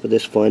on the tip of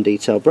this fine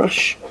detail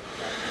brush,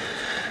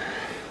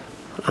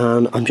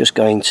 and I'm just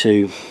going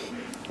to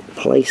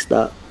place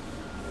that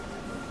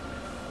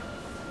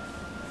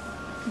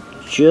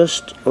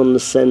just on the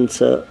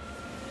centre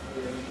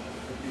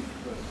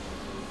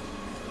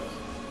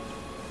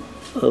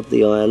of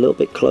the eye, a little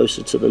bit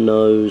closer to the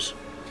nose,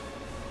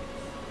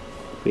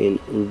 being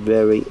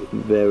very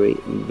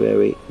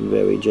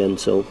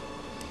gentle.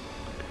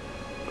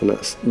 And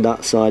that's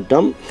that side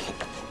done.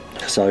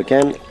 So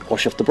again,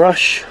 wash off the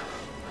brush.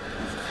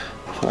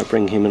 If I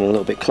bring him in a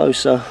little bit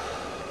closer,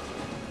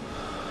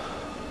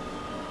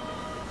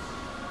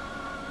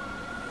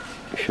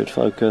 it should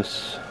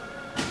focus.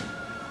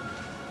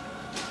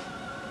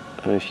 I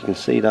don't know if you can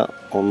see that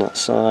on that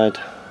side.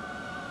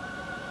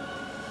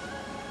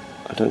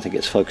 I don't think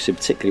it's focusing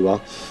particularly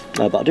well,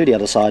 but I'll do the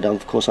other side.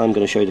 Of course I'm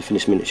going to show you the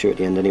finished miniature at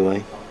the end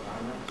anyway.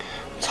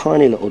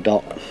 Tiny little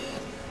dot on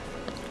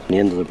the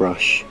end of the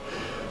brush,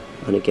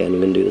 and again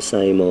we're going to do the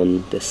same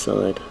on this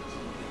side.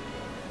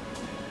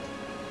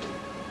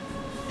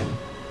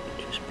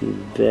 Just be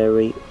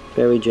very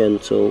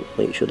gentle,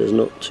 make sure there's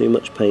not too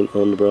much paint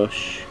on the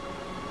brush.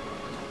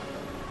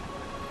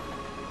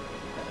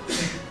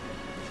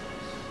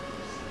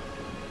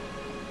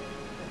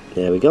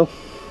 There we go.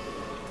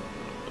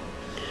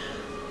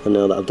 And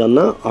now that I've done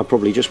that, I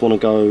probably just want to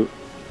go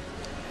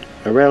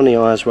around the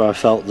eyes where I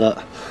felt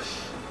that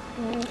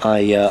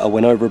I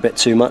went over a bit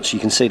too much. You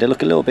can see they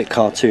look a little bit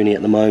cartoony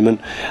at the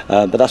moment,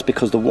 but that's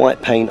because the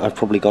white paint, I've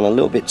probably gone a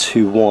little bit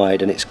too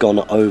wide, and it's gone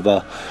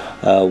over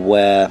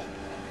where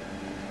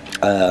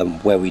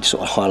we'd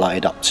sort of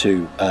highlighted up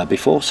to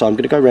before. So I'm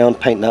going to go around,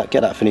 paint that,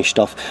 get that finished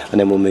off, and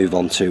then we'll move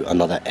on to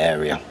another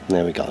area.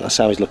 There we go, that's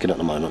how he's looking at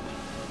the moment.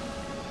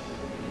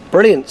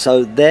 Brilliant,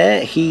 so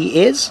there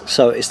he is.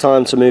 So it's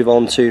time to move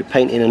on to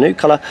painting a new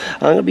colour.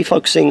 I'm going to be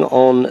focusing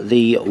on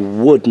the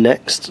wood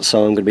next, so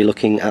I'm going to be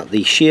looking at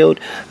the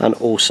shield and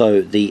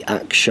also the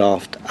axe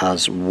shaft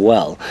as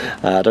well.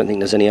 I don't think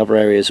there's any other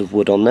areas of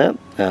wood on there,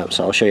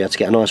 so I'll show you how to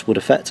get a nice wood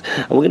effect.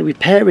 And we're going to be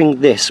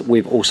pairing this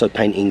with also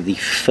painting the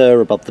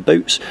fur above the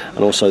boots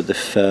and also the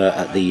fur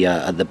at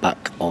the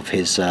back of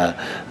his, at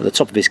the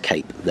top of his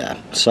cape there.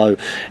 So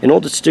in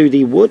order to do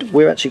the wood,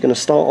 we're actually going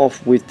to start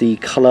off with the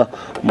colour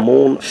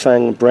Mournfang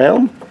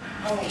Brown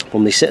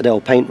from the Citadel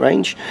paint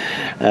range,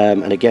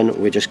 and again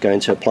we're just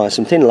going to apply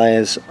some thin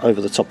layers over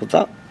the top of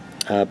that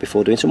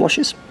before doing some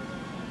washes.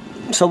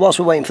 So whilst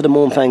we're waiting for the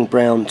Mournfang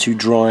Brown to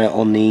dry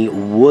on the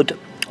wood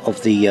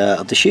of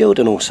the shield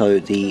and also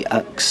the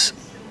axe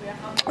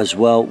as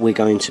well, we're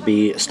going to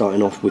be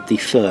starting off with the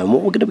fur. And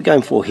what we're going to be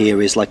going for here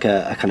is like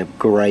a kind of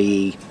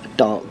grey,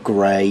 dark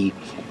grey,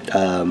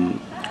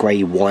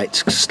 grey-white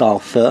style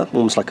fur,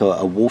 almost like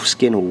a wolf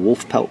skin or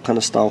wolf pelt kind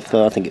of style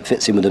fur. I think it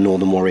fits in with the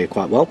Northern Warrior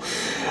quite well.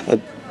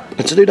 And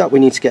to do that we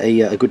need to get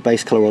a good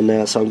base colour on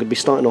there, so I'm going to be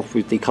starting off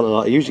with the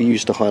colour that I usually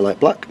use to highlight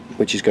black,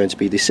 which is going to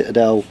be the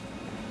Citadel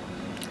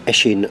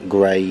Eshin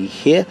Grey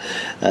here,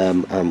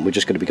 and we're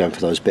just going to be going for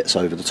those bits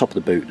over the top of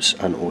the boots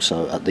and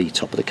also at the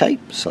top of the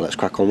cape, so let's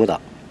crack on with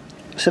that.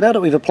 So now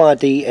that we've applied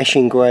the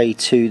Eshin Grey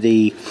to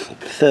the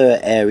fur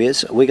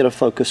areas, we're going to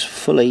focus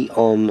fully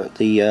on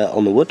the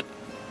wood.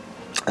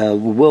 We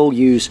will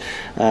use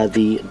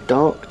the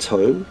dark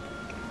tone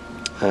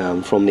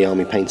from the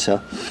Army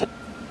Painter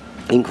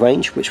ink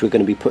range, which we're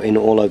going to be putting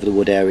all over the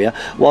wood area.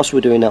 Whilst we're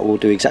doing that, we'll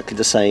do exactly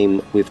the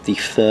same with the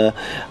fur,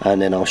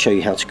 and then I'll show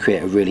you how to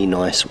create a really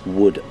nice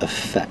wood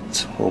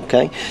effect.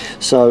 Okay,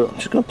 so I'm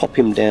just going to pop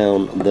him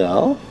down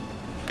there,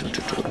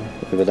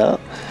 over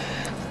that,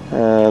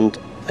 and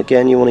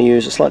again you want to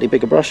use a slightly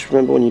bigger brush,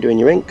 remember, when you're doing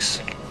your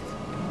inks.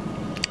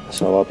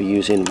 So I'll be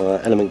using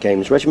my Element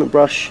Games Regiment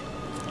brush,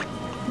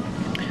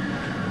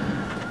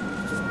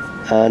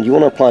 and you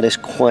want to apply this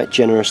quite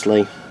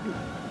generously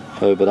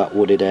over that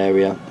wooded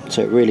area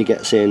so it really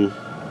gets in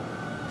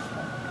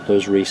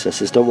those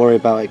recesses. Don't worry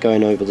about it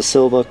going over the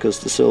silver, because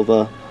the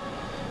silver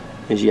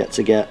is yet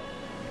to get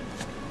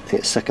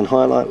its second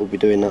highlight. We'll be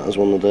doing that as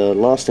one of the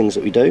last things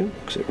that we do,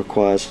 because it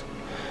requires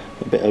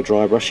a bit of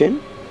dry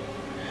brushing.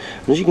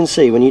 And as you can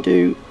see, when you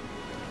do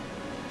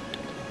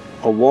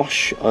a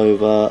wash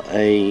over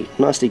a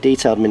nicely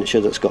detailed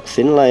miniature that's got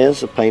thin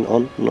layers of paint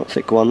on, not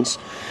thick ones,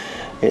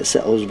 it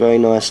settles very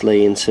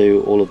nicely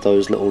into all of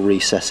those little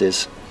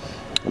recesses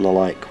and the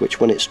like, which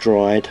when it's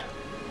dried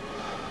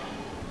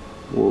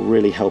will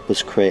really help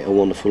us create a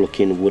wonderful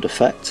looking wood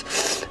effect.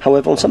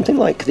 However, on something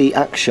like the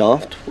axe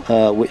shaft,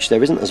 which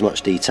there isn't as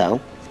much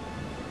detail,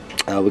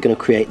 we're going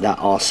to create that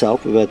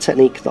ourselves with a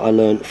technique that I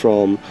learned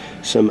from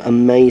some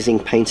amazing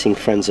painting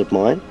friends of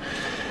mine,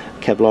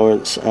 Kev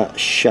Lawrence at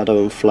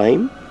Shadow and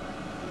Flame.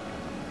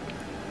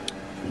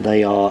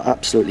 They are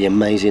absolutely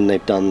amazing.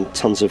 They've done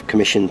tons of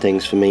commission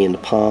things for me in the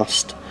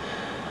past.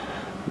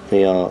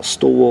 They are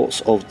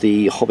stalwarts of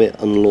the Hobbit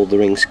and Lord of the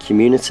Rings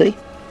community.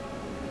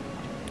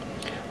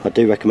 I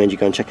do recommend you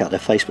go and check out their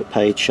Facebook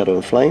page, Shadow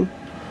and Flame,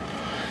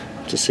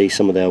 to see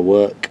some of their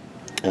work,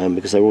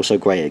 because they're also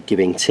great at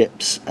giving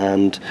tips.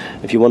 And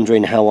if you're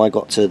wondering how I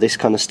got to this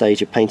kind of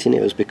stage of painting,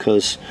 it was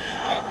because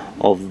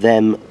of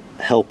them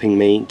helping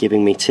me,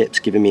 giving me tips,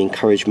 giving me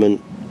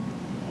encouragement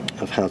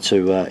of how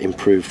to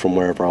improve from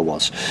wherever I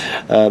was.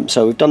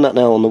 So we've done that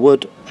now on the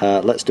wood.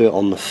 Let's do it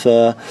on the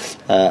fur,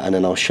 and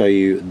then I'll show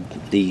you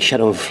the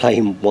Shadow and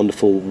Flame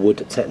wonderful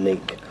wood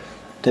technique.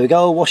 There we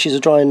go, washes are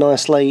drying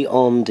nicely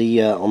on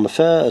the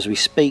fur as we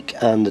speak,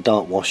 and the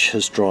dark wash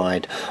has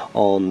dried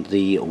on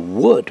the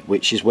wood,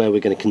 which is where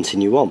we're going to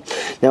continue on.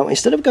 Now,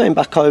 instead of going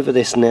back over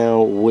this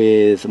now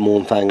with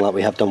Mournfang like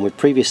we have done with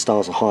previous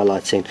styles of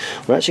highlighting,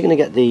 we're actually going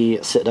to get the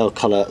Citadel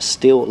colour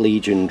Steel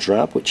Legion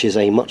Drab, which is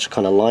a much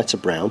kind of lighter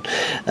brown,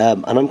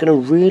 and I'm going to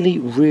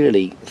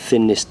really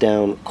thin this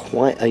down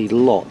quite a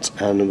lot,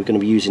 and we're going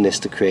to be using this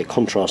to create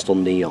contrast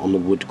on the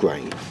wood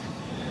grain.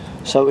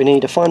 So we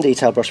need a fine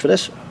detail brush for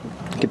this.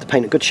 Give the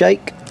paint a good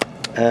shake,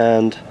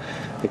 and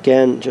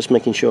again just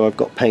making sure I've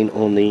got paint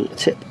on the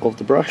tip of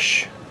the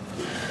brush.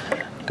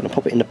 I'm going to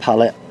pop it in the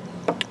palette,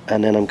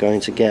 and then I'm going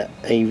to get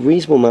a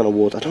reasonable amount of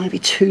water. I don't want it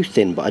to be too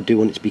thin, but I do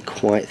want it to be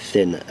quite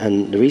thin,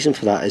 and the reason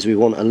for that is we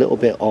want a little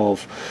bit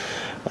of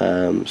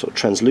sort of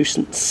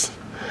translucence,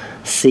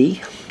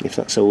 if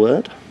that's a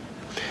word.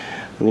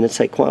 I'm going to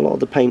take quite a lot of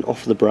the paint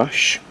off the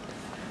brush,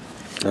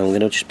 and I'm going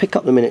to just pick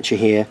up the miniature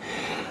here,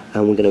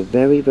 and we're going to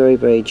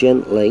very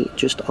gently,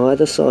 just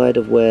either side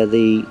of where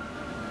the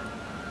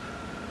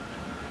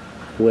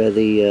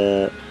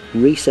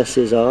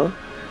recesses are,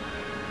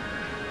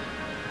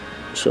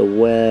 so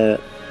where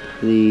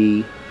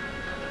the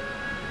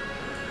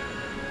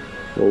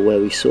or where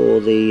we saw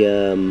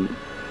the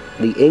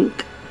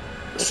ink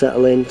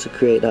settle in to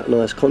create that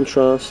nice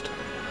contrast,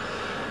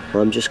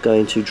 I'm just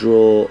going to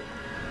draw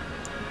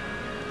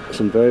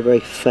some very, very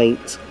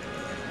faint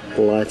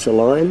lighter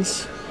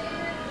lines,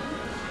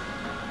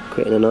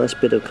 creating a nice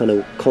bit of kind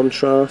of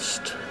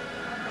contrast.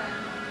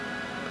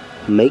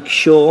 Make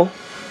sure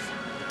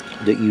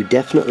that you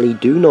definitely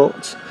do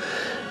not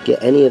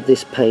get any of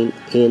this paint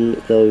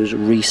in those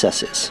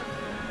recesses.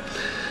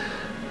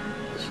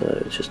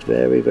 So it's just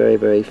very, very,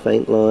 very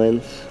faint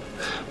lines.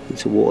 Need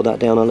to water that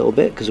down a little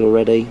bit because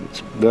already it's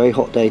a very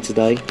hot day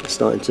today. It's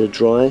starting to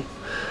dry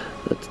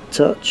at the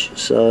touch.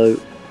 So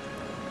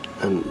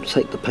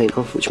take the paint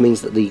off, which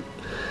means that the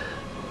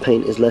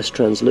paint is less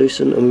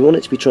translucent, and we want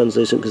it to be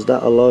translucent because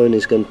that alone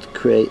is going to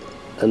create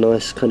a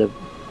nice kind of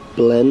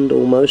blend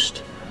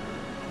almost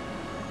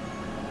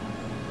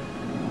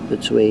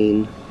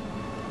between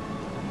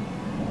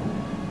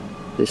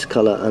this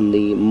colour and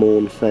the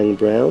Morn Fang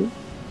Brown.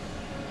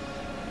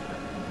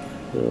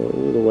 So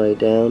all the way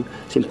down.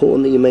 It's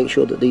important that you make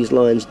sure that these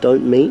lines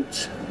don't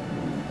meet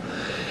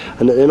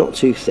and that they're not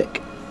too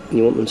thick.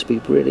 You want them to be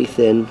really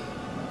thin.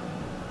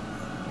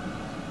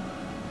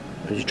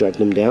 Just drag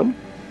them down.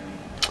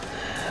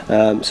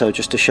 So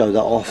just to show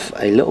that off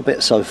a little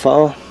bit so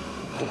far,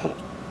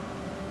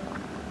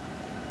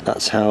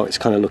 that's how it's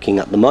kind of looking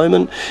at the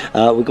moment.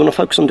 We're going to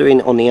focus on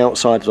doing on the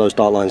outside of those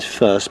dark lines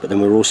first, but then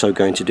we're also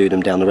going to do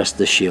them down the rest of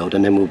the shield,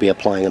 and then we'll be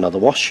applying another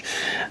wash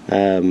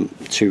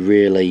to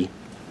really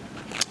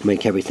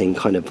make everything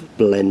kind of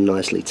blend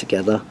nicely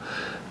together.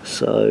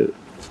 So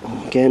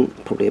again,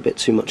 probably a bit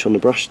too much on the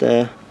brush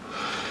there.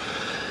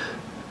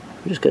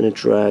 I'm just going to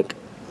drag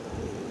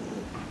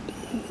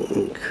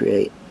and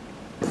create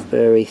a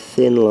very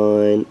thin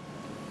line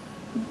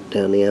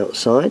down the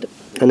outside,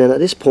 and then at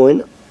this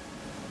point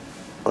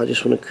I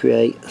just want to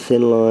create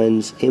thin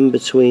lines in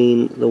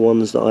between the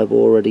ones that I've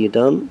already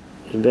done,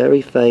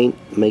 very faint,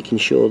 making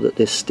sure that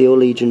this Steel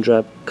Legion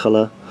drab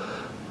colour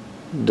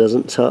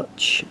doesn't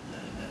touch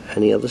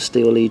any other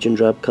Steel Legion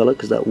drab colour,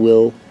 because that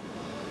will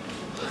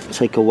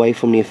take away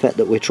from the effect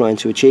that we're trying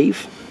to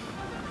achieve.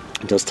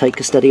 It does take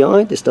a steady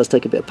eye, this does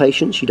take a bit of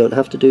patience. You don't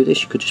have to do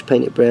this, you could just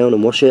paint it brown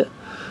and wash it,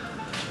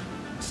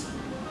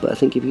 but I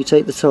think if you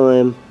take the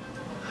time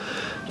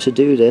to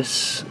do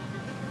this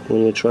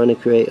when you're trying to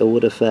create a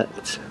wood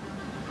effect,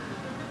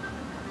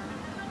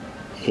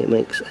 it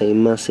makes a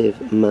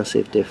massive,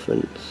 massive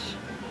difference.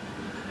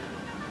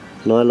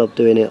 And I love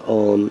doing it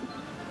on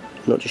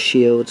not just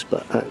shields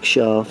but axe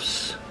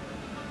shafts,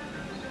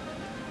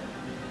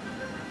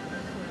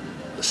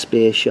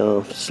 spear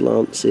shafts,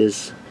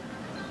 lances,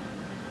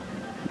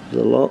 a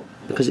lot,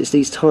 because it's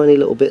these tiny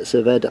little bits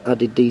of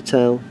added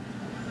detail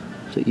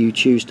that you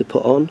choose to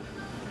put on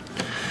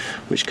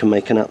which can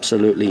make an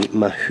absolutely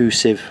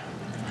massive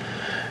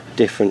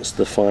difference to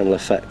the final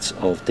effect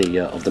of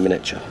the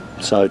miniature.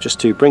 So just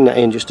to bring that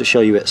in, just to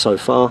show you it so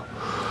far.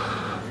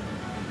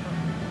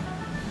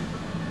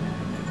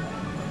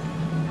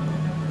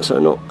 So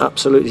not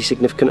absolutely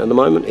significant at the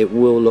moment. It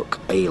will look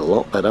a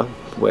lot better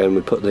when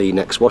we put the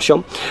next wash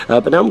on.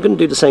 But now I'm going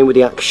to do the same with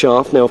the axe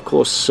shaft. Now of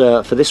course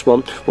for this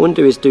one, what I'm going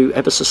to do is do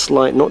ever so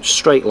slight, not just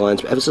straight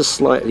lines, but ever so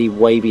slightly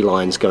wavy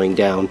lines going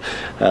down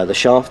the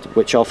shaft,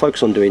 which I'll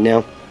focus on doing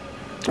now.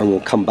 And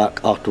we'll come back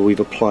after we've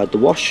applied the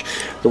wash.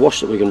 The wash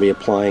that we're going to be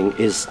applying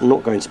is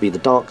not going to be the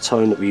dark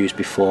tone that we used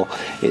before.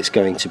 It's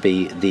going to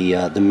be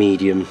the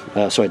medium,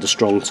 sorry, the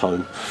strong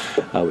tone,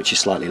 which is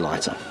slightly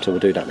lighter. So we'll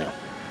do that now.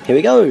 Here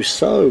we go.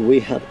 So we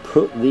have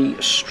put the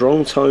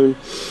strong tone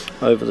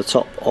over the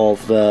top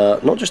of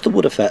not just the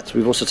wood effect.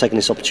 We've also taken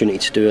this opportunity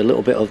to do a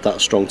little bit of that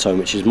strong tone,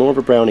 which is more of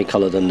a browny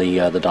colour than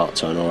the dark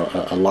tone, or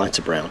a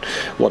lighter brown.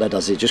 What that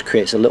does is it just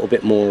creates a little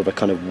bit more of a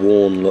kind of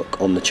worn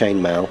look on the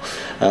chainmail,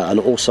 and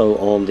also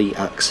on the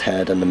axe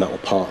head and the metal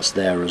parts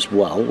there as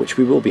well, which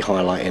we will be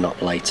highlighting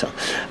up later.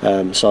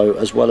 So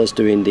as well as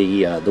doing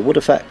the wood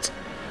effect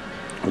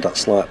with that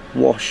slight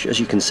wash,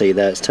 as you can see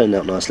there, it's turned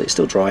out nicely. It's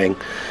still drying,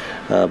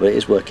 but it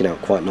is working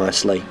out quite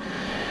nicely.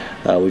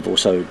 We've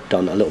also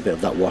done a little bit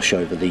of that wash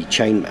over the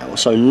chainmail.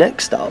 So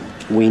next up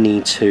we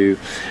need to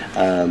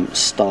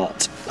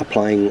start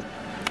applying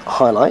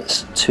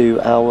highlights to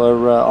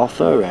our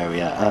fur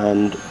area,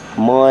 and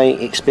my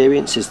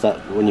experience is that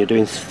when you're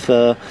doing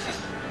fur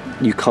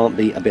you can't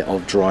beat a bit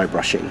of dry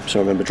brushing. So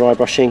remember, dry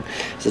brushing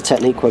is a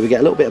technique where we get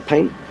a little bit of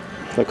paint.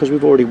 Because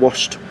we've already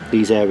washed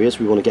these areas,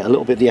 we want to get a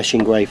little bit of the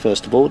Eshin Grey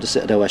first of all, the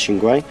Citadel Eshin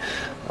Grey.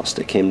 I'll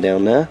stick him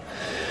down there.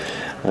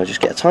 I'll just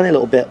get a tiny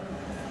little bit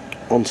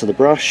onto the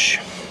brush,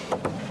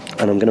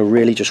 and I'm going to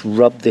really just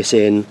rub this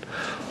in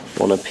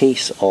on a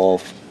piece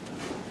of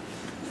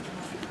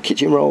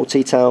kitchen roll,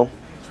 tea towel.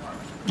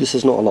 This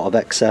is not a lot of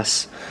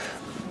excess,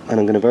 and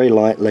I'm going to very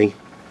lightly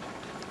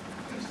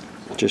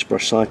just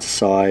brush side to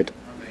side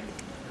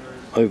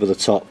over the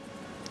top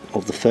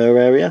of the fur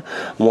area.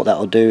 And what that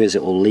will do is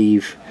it will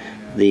leave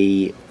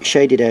the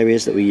shaded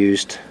areas that we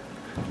used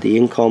the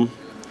ink on,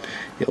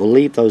 it will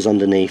leave those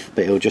underneath,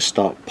 but it will just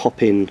start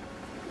popping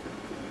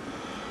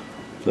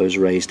those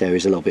raised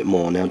areas a little bit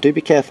more. Now do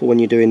be careful when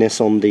you're doing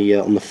this on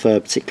the fur,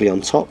 particularly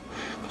on top,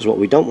 because what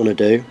we don't want to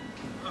do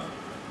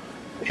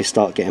is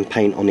start getting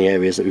paint on the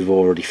areas that we've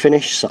already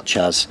finished, such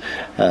as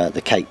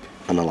the cape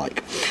and the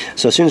like.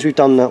 So as soon as we've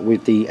done that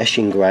with the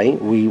Eshin Grey,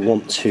 we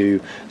want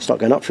to start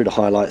going up through the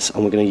highlights,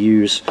 and we're going to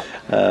use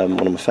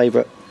one of my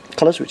favourite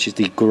colours, which is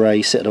the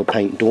Grey Citadel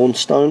Paint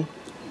Dawnstone.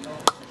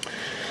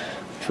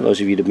 For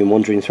those of you that have been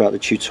wondering throughout the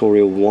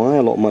tutorial why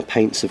a lot of my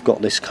paints have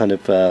got this kind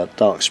of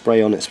dark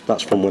spray on it,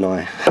 that's from when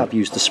I have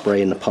used the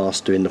spray in the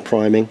past doing the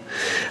priming.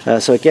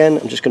 So again,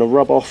 I'm just going to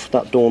rub off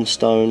that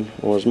Dawnstone,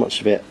 or as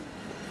much of it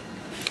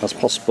as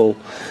possible,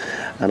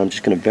 and I'm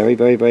just going to very,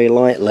 very, very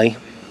lightly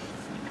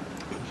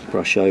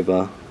brush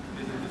over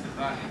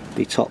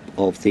the top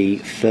of the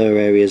fur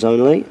areas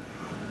only.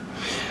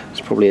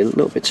 It's probably a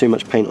little bit too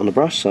much paint on the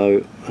brush,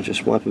 so I'll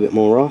just wipe a bit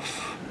more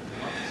off.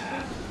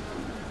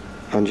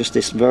 And just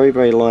this very,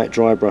 very light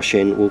dry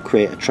brushing will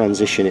create a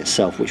transition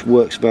itself, which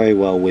works very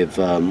well with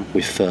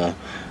fur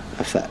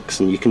effects.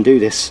 And you can do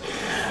this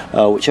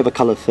whichever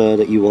colour fur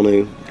that you want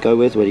to go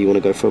with, whether you want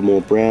to go for a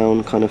more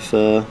brown kind of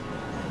fur,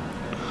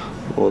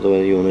 or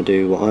whether you want to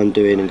do what I'm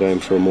doing and going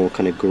for a more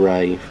kind of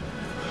grey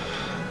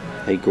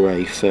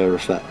fur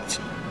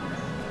effect.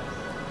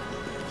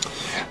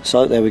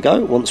 So there we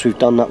go. Once we've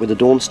done that with the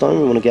Dawnstone,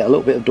 we want to get a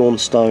little bit of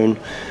Dawnstone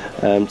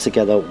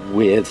together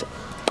with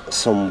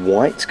some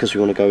white, because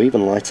we want to go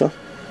even lighter.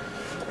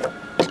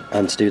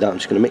 And to do that, I'm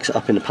just going to mix it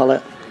up in the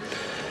palette.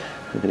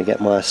 I'm going to get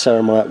my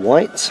ceramite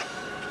white.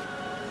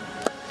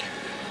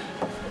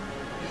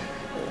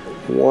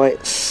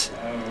 Whites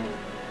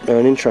are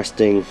an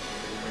interesting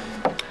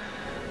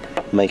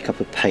makeup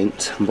of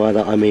paint, and by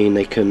that I mean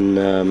they can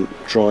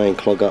dry and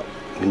clog up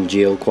and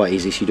congeal quite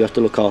easy, so you do have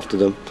to look after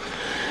them.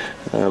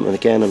 And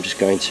again, I'm just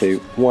going to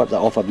wipe that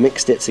off. I've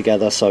mixed it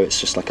together so it's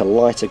just like a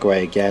lighter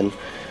grey again.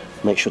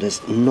 Make sure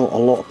there's not a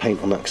lot of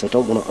paint on that, because I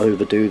don't want to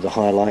overdo the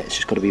highlight. It's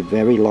just got to be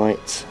very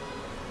light,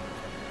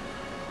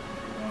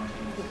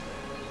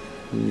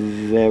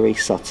 very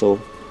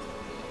subtle.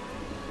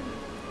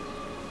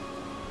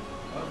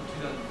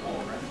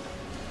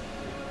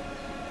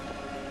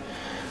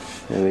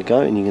 There we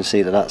go, and you can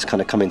see that that's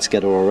kind of coming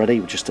together already,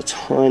 with just a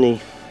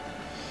tiny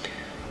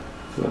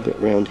little bit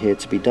round here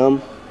to be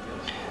done.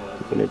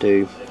 I'm going to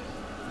do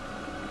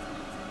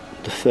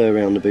the fur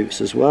around the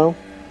boots as well.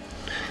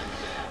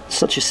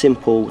 Such a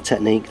simple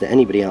technique that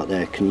anybody out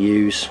there can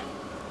use,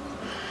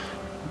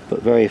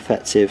 but very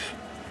effective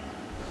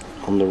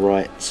on the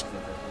right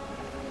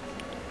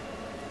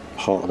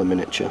part of the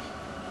miniature.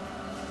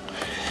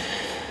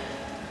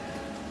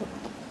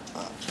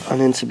 And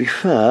then, to be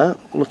fair,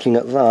 looking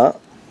at that,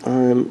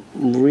 I'm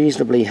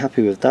reasonably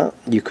happy with that.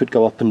 You could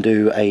go up and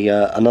do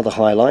another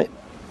highlight.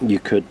 You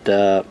could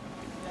get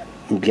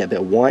a bit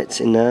of white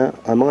in there.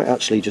 I might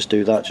actually just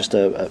do that, just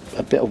a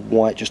bit of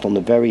white just on the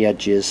very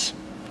edges.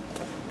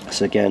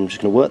 So again, I'm just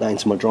going to work that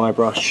into my dry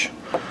brush,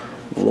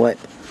 wipe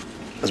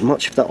as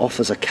much of that off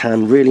as I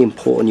can. Really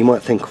important. You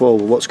might think, well,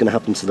 what's going to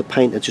happen to the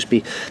paint? It'll just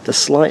be the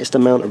slightest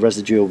amount of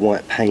residue of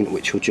white paint,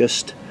 which will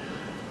just,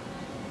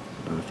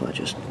 if I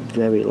just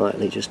very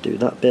lightly just do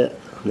that bit,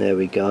 there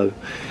we go.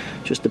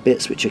 Just the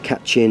bits which are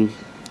catching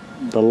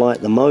the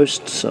light the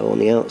most, so on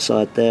the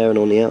outside there and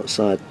on the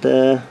outside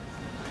there.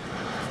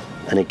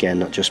 And again,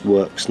 that just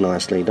works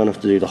nicely. You don't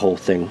have to do the whole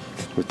thing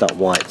with that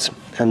white.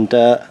 And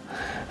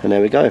there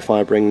we go. If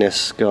I bring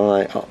this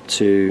guy up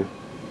to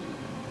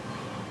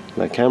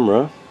the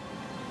camera,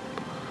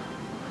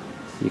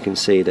 you can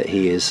see that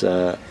he is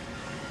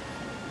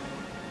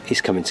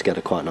he's coming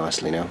together quite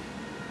nicely now.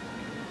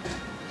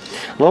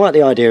 And I like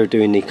the idea of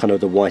doing the kind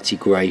of the whitey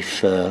grey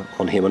fur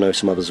on him. I know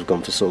some others have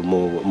gone for sort of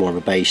more of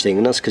a beige thing,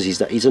 and that's because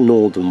he's a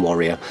northern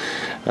warrior.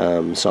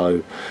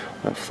 So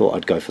I thought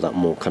I'd go for that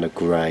more kind of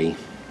grey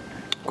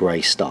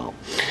style.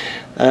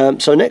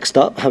 So next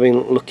up,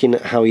 looking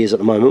at how he is at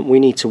the moment, we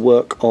need to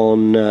work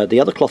on the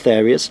other cloth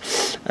areas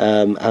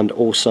and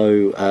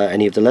also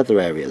any of the leather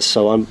areas.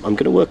 So I'm going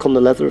to work on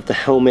the leather of the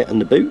helmet and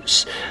the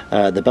boots,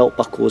 the belt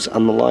buckles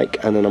and the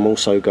like, and then I'm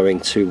also going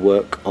to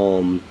work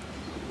on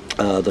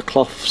the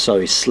cloth, so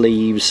his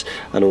sleeves,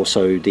 and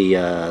also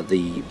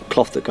the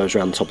cloth that goes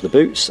around the top of the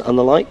boots and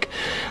the like.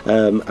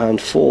 And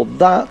for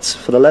that,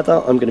 for the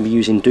leather, I'm going to be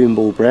using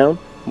Doomball Brown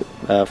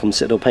from the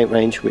Citadel paint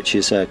range, which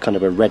is kind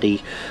of a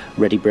reddy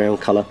brown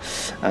colour.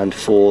 And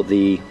for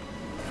the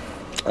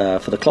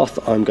cloth,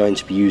 I'm going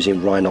to be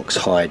using Rhinox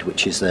Hide,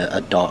 which is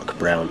a dark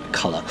brown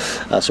colour.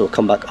 So we'll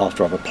come back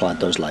after I've applied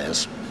those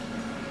layers.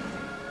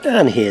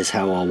 And here's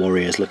how our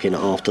warrior is looking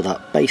after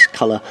that base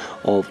colour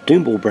of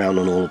Doomball Brown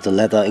on all of the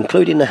leather,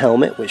 including the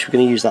helmet, which we're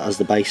going to use that as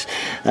the base,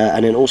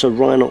 and then also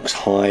Rhinox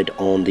Hide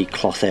on the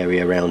cloth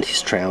area around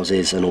his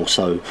trousers, and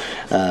also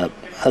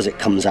as it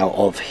comes out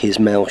of his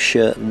male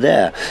shirt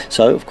there.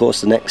 So of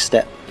course the next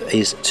step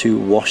is to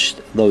wash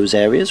those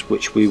areas,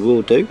 which we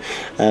will do,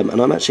 and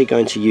I'm actually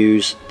going to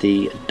use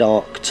the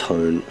dark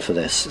tone for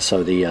this,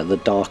 so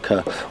the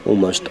darker,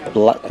 almost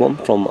black one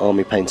from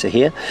Army Painter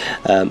here.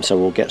 So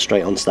we'll get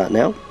straight onto that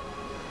now.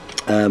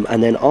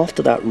 And then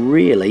after that,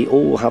 really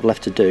all we'll have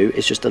left to do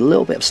is just a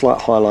little bit of slight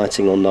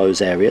highlighting on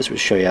those areas, which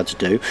will show you how to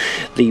do.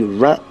 The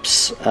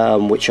wraps,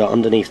 which are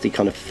underneath the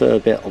kind of fur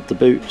bit of the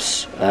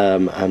boots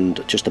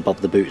and just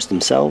above the boots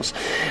themselves,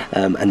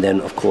 and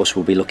then of course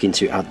we'll be looking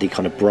to add the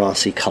kind of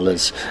brassy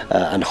colours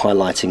and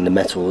highlighting the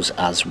metals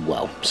as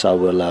well. So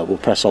we'll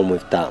press on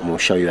with that and we'll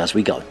show you as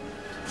we go.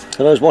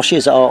 So those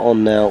washes are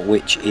on now,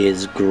 which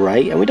is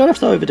great, and we don't have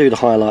to overdo the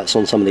highlights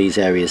on some of these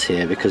areas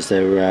here because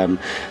they're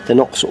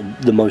not sort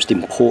of the most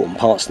important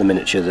parts of the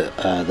miniature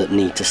that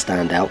need to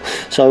stand out.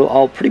 So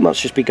I'll pretty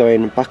much just be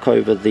going back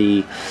over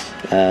the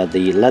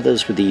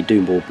leathers with the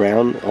Doomball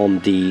Brown on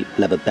the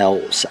leather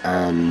belts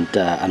and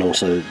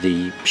also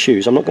the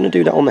shoes. I'm not going to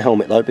do that on the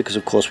helmet though, because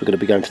of course we're going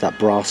to be going for that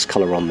brass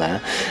colour on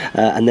there,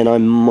 and then I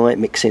might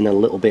mix in a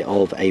little bit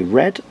of a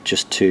red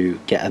just to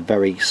get a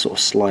very sort of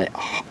slight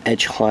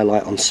edge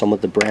highlight on some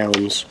of the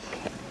browns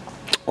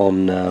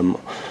on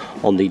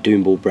the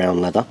Doomball Brown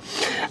leather,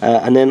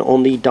 and then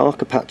on the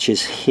darker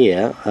patches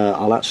here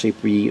I'll actually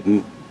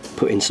be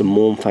putting some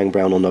Mornfang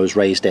Brown on those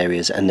raised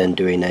areas and then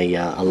doing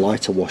a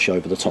lighter wash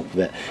over the top of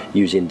it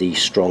using the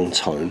strong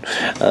tone.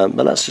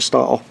 But let's just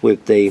start off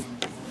with if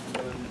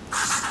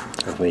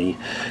we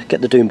get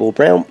the Doomball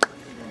Brown,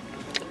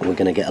 we're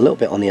going to get a little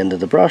bit on the end of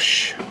the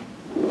brush,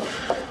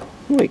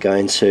 we're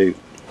going to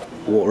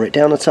water it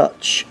down a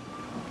touch,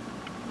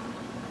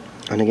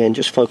 and again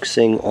just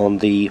focusing on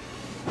the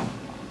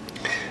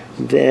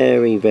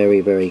very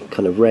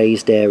kind of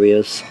raised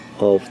areas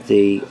of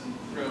the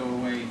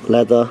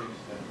leather,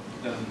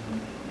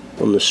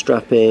 on the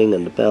strapping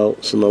and the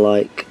belts and the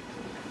like.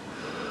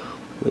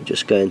 We're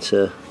just going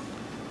to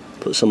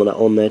put some of that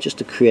on there just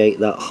to create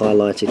that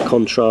highlighted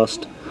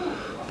contrast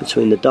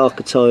between the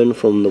darker tone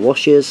from the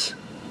washes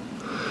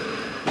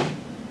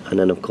and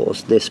then of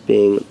course this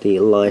being the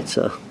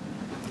lighter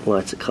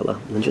colour,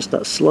 and just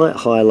that slight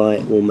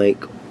highlight will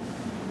make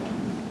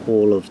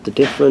all of the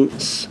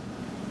difference.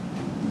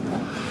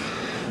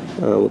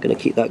 We're going to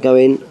keep that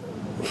going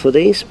for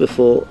these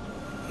before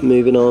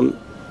moving on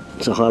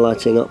to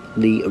highlighting up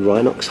the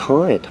Rhinox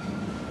hide.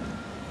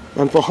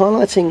 And for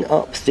highlighting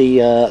up the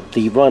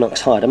Rhinox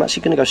hide, I'm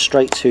actually going to go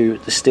straight to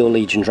the Steel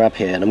Legion drab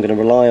here, and I'm going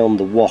to rely on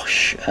the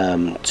wash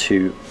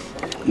to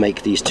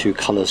make these two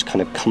colours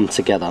kind of come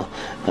together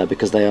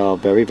because they are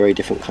very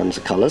different kinds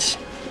of colours.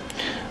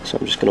 So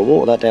I'm just going to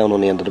water that down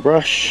on the end of the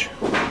brush.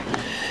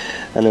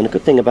 And then a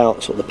good thing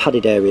about sort of the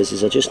padded areas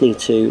is I just need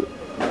to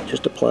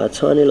just apply a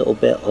tiny little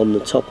bit on the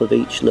top of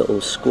each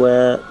little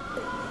square.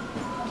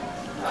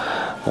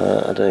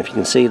 I don't know if you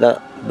can see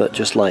that, but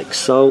just like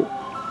so,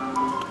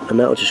 and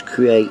that will just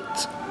create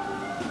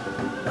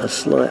a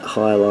slight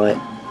highlight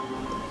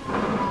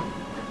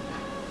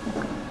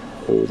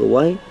all the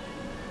way.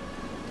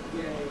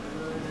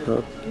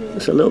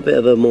 It's a little bit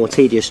of a more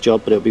tedious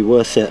job, but it'll be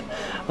worth it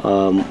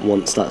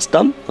once that's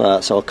done,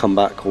 so I'll come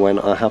back when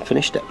I have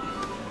finished it.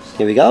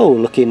 Here we go,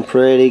 looking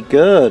pretty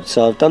good.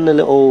 So I've done the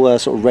little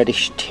sort of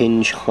reddish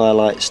tinge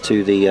highlights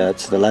to the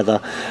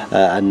leather,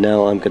 and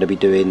now I'm going to be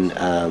doing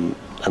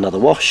another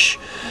wash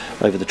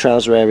over the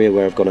trouser area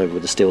where I've gone over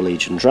with the Steel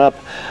Legion drab.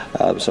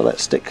 So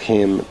let's stick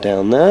him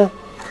down there.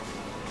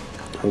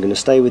 I'm going to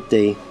stay with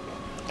the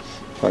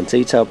fine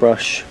detail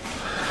brush.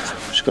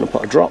 I'm just going to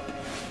put a drop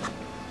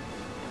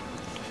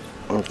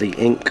of the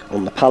ink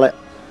on the palette,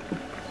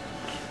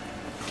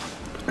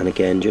 and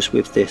again just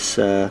with this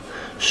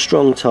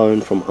strong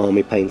tone from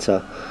Army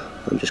Painter,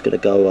 I'm just going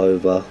to go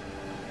over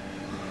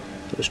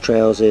those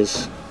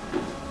trousers,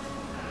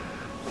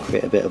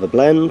 create a bit of a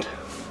blend,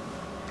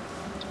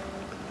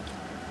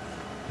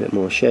 a bit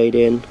more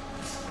shading.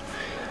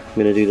 I'm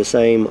going to do the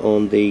same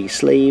on the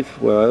sleeve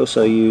where I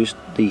also used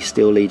the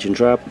Steel Legion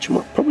drab, which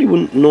I probably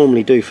wouldn't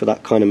normally do for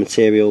that kind of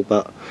material,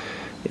 but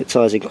it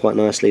ties in quite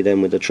nicely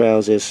then with the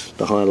trousers,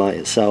 the highlight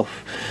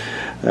itself.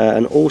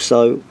 And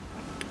also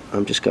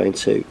I'm just going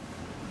to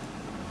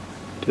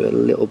do a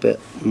little bit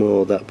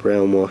more of that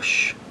brown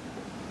wash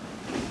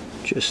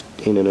just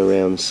in and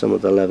around some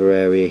of the leather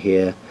area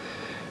here,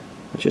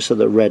 just so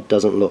the red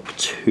doesn't look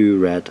too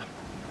red.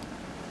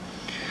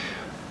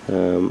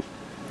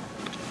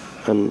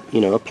 And you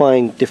know,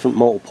 applying different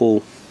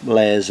multiple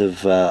layers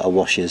of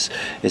washes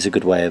is a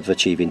good way of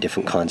achieving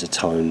different kinds of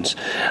tones.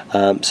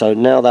 So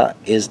now that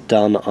is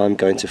done, I'm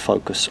going to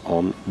focus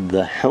on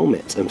the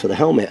helmet, and for the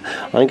helmet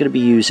I'm going to be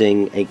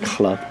using a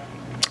colour.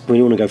 We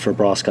want to go for a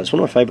brass colour. It's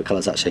one of my favourite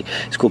colours actually.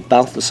 It's called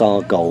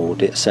Balthasar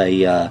Gold. It's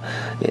a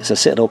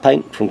Citadel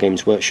paint from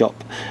Games Workshop,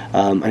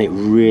 and it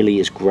really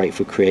is great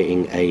for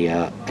creating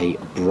a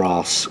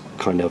brass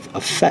kind of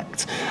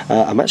effect.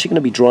 I'm actually going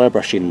to be dry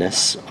brushing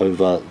this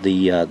over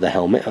the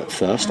helmet at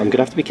first. I'm going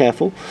to have to be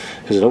careful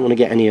because I don't want to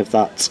get any of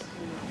that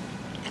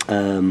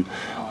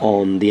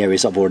on the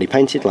areas I've already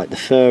painted, like the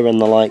fur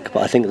and the like.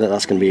 But I think that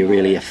that's going to be a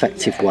really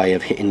effective way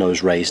of hitting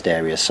those raised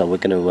areas. So we're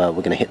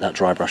going to hit that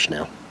dry brush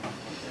now.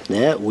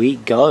 There we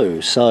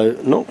go. So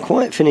not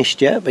quite finished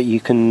yet, but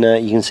you can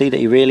see that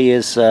he really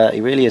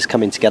is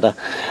coming together.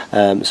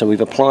 So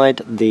we've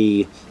applied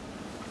the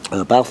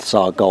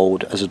Balthasar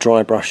Gold as a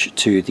dry brush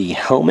to the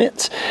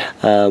helmet.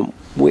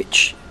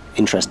 which,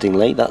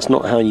 interestingly, that's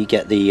not how you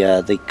get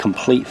the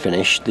complete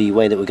finish. The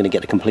way that we're going to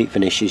get the complete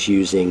finish is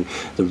using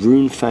the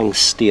Runefang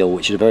steel,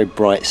 which is a very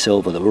bright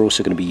silver that we're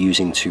also going to be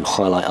using to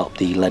highlight up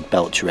the lead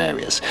belcher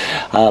areas.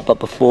 But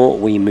before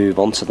we move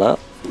on to that,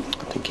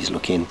 I think he's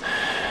looking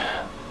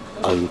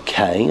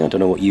okay. I don't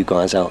know what you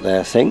guys out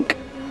there think,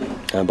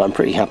 but I'm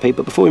pretty happy.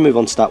 But before we move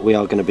on to that, we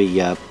are going to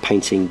be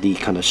painting the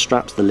kind of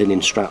straps, the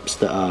linen straps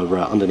that are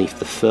underneath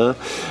the fur,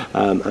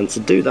 and to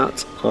do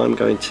that I'm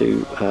going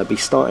to be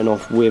starting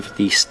off with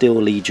the Steel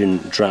Legion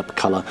drab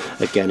colour.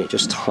 Again, it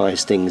just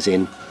ties things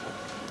in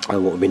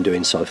what we've been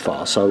doing so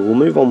far. So we'll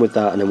move on with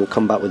that, and then we'll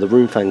come back with the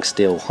Runefang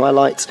steel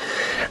highlights,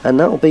 and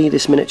that'll be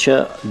this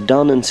miniature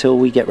done until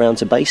we get round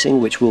to basing,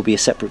 which will be a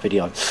separate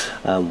video,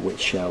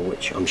 which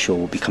I'm sure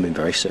will be coming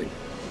very soon.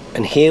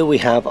 And here we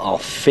have our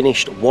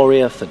finished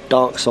warrior for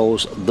Dark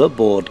Souls the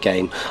board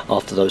game,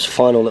 after those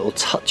final little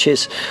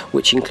touches,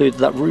 which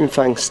included that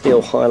Runefang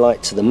steel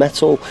highlight to the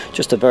metal,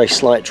 just a very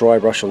slight dry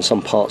brush on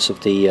some parts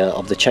of the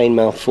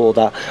chainmail for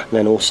that, and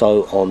then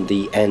also on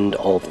the end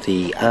of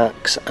the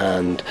axe,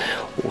 and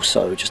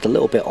also just a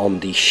little bit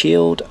on the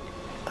shield,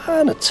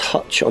 and a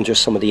touch on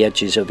just some of the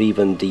edges of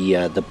even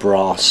the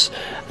brass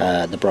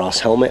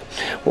helmet.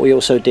 What we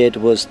also did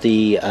was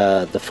the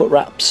foot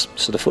wraps.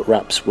 So the foot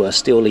wraps were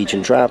Steel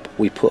Legion drab.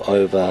 We put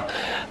over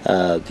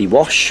the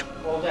wash,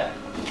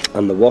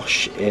 and the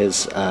wash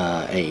is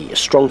a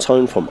strong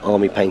tone from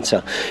Army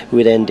Painter.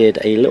 We then did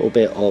a little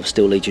bit of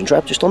Steel Legion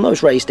drab just on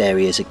those raised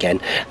areas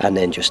again, and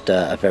then just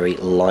a very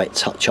light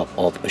touch up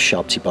of a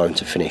Sharpty bone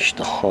to finish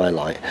the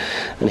highlight.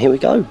 And here we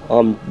go.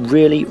 I'm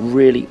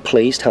really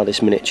pleased how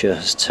this miniature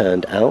has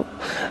turned out,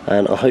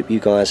 and I hope you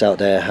guys out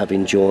there have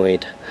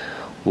enjoyed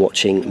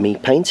watching me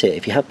paint it.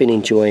 If you have been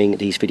enjoying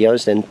these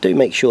videos, then do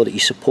make sure that you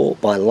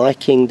support by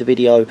liking the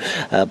video,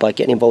 by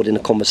getting involved in the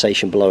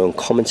conversation below and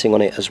commenting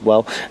on it as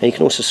well. And you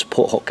can also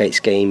support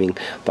Hotgates Gaming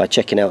by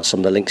checking out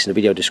some of the links in the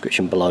video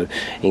description below,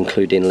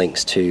 including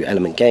links to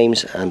Element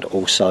Games and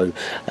also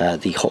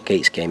the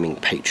Hotgates Gaming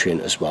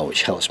Patreon as well,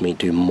 which helps me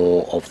do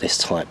more of this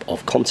type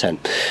of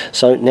content.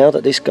 So now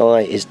that this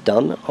guy is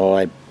done,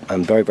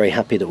 I'm very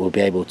happy that we'll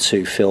be able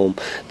to film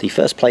the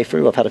first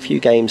playthrough. I've had a few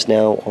games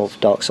now of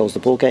Dark Souls the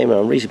board game, and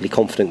I'm reasonably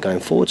confident going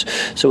forwards.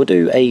 So we'll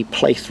do a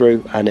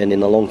playthrough, and then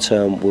in the long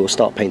term we'll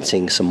start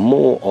painting some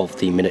more of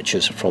the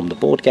miniatures from the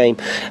board game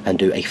and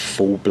do a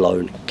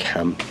full-blown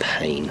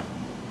campaign.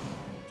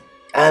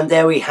 And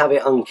there we have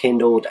it,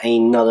 unkindled,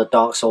 another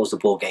Dark Souls the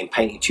board game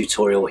painting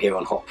tutorial here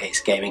on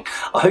Hotgates Gaming.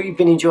 I hope you've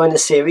been enjoying the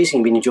series and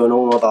you've been enjoying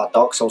all of our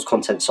Dark Souls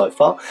content so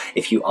far.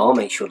 If you are,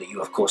 make sure that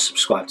you of course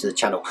subscribe to the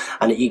channel,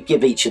 and that you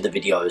give each of the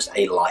videos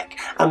a like,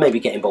 and maybe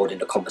get involved in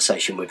the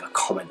conversation with a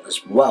comment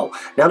as well.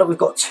 Now that we've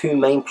got two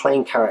main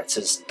playing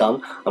characters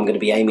done, I'm going to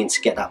be aiming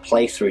to get that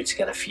playthrough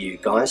together for you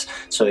guys.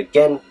 So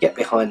again, get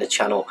behind the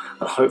channel,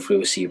 and hopefully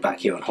we'll see you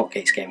back here on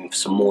Hotgates Gaming for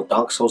some more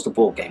Dark Souls the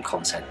board game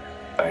content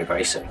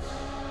very soon.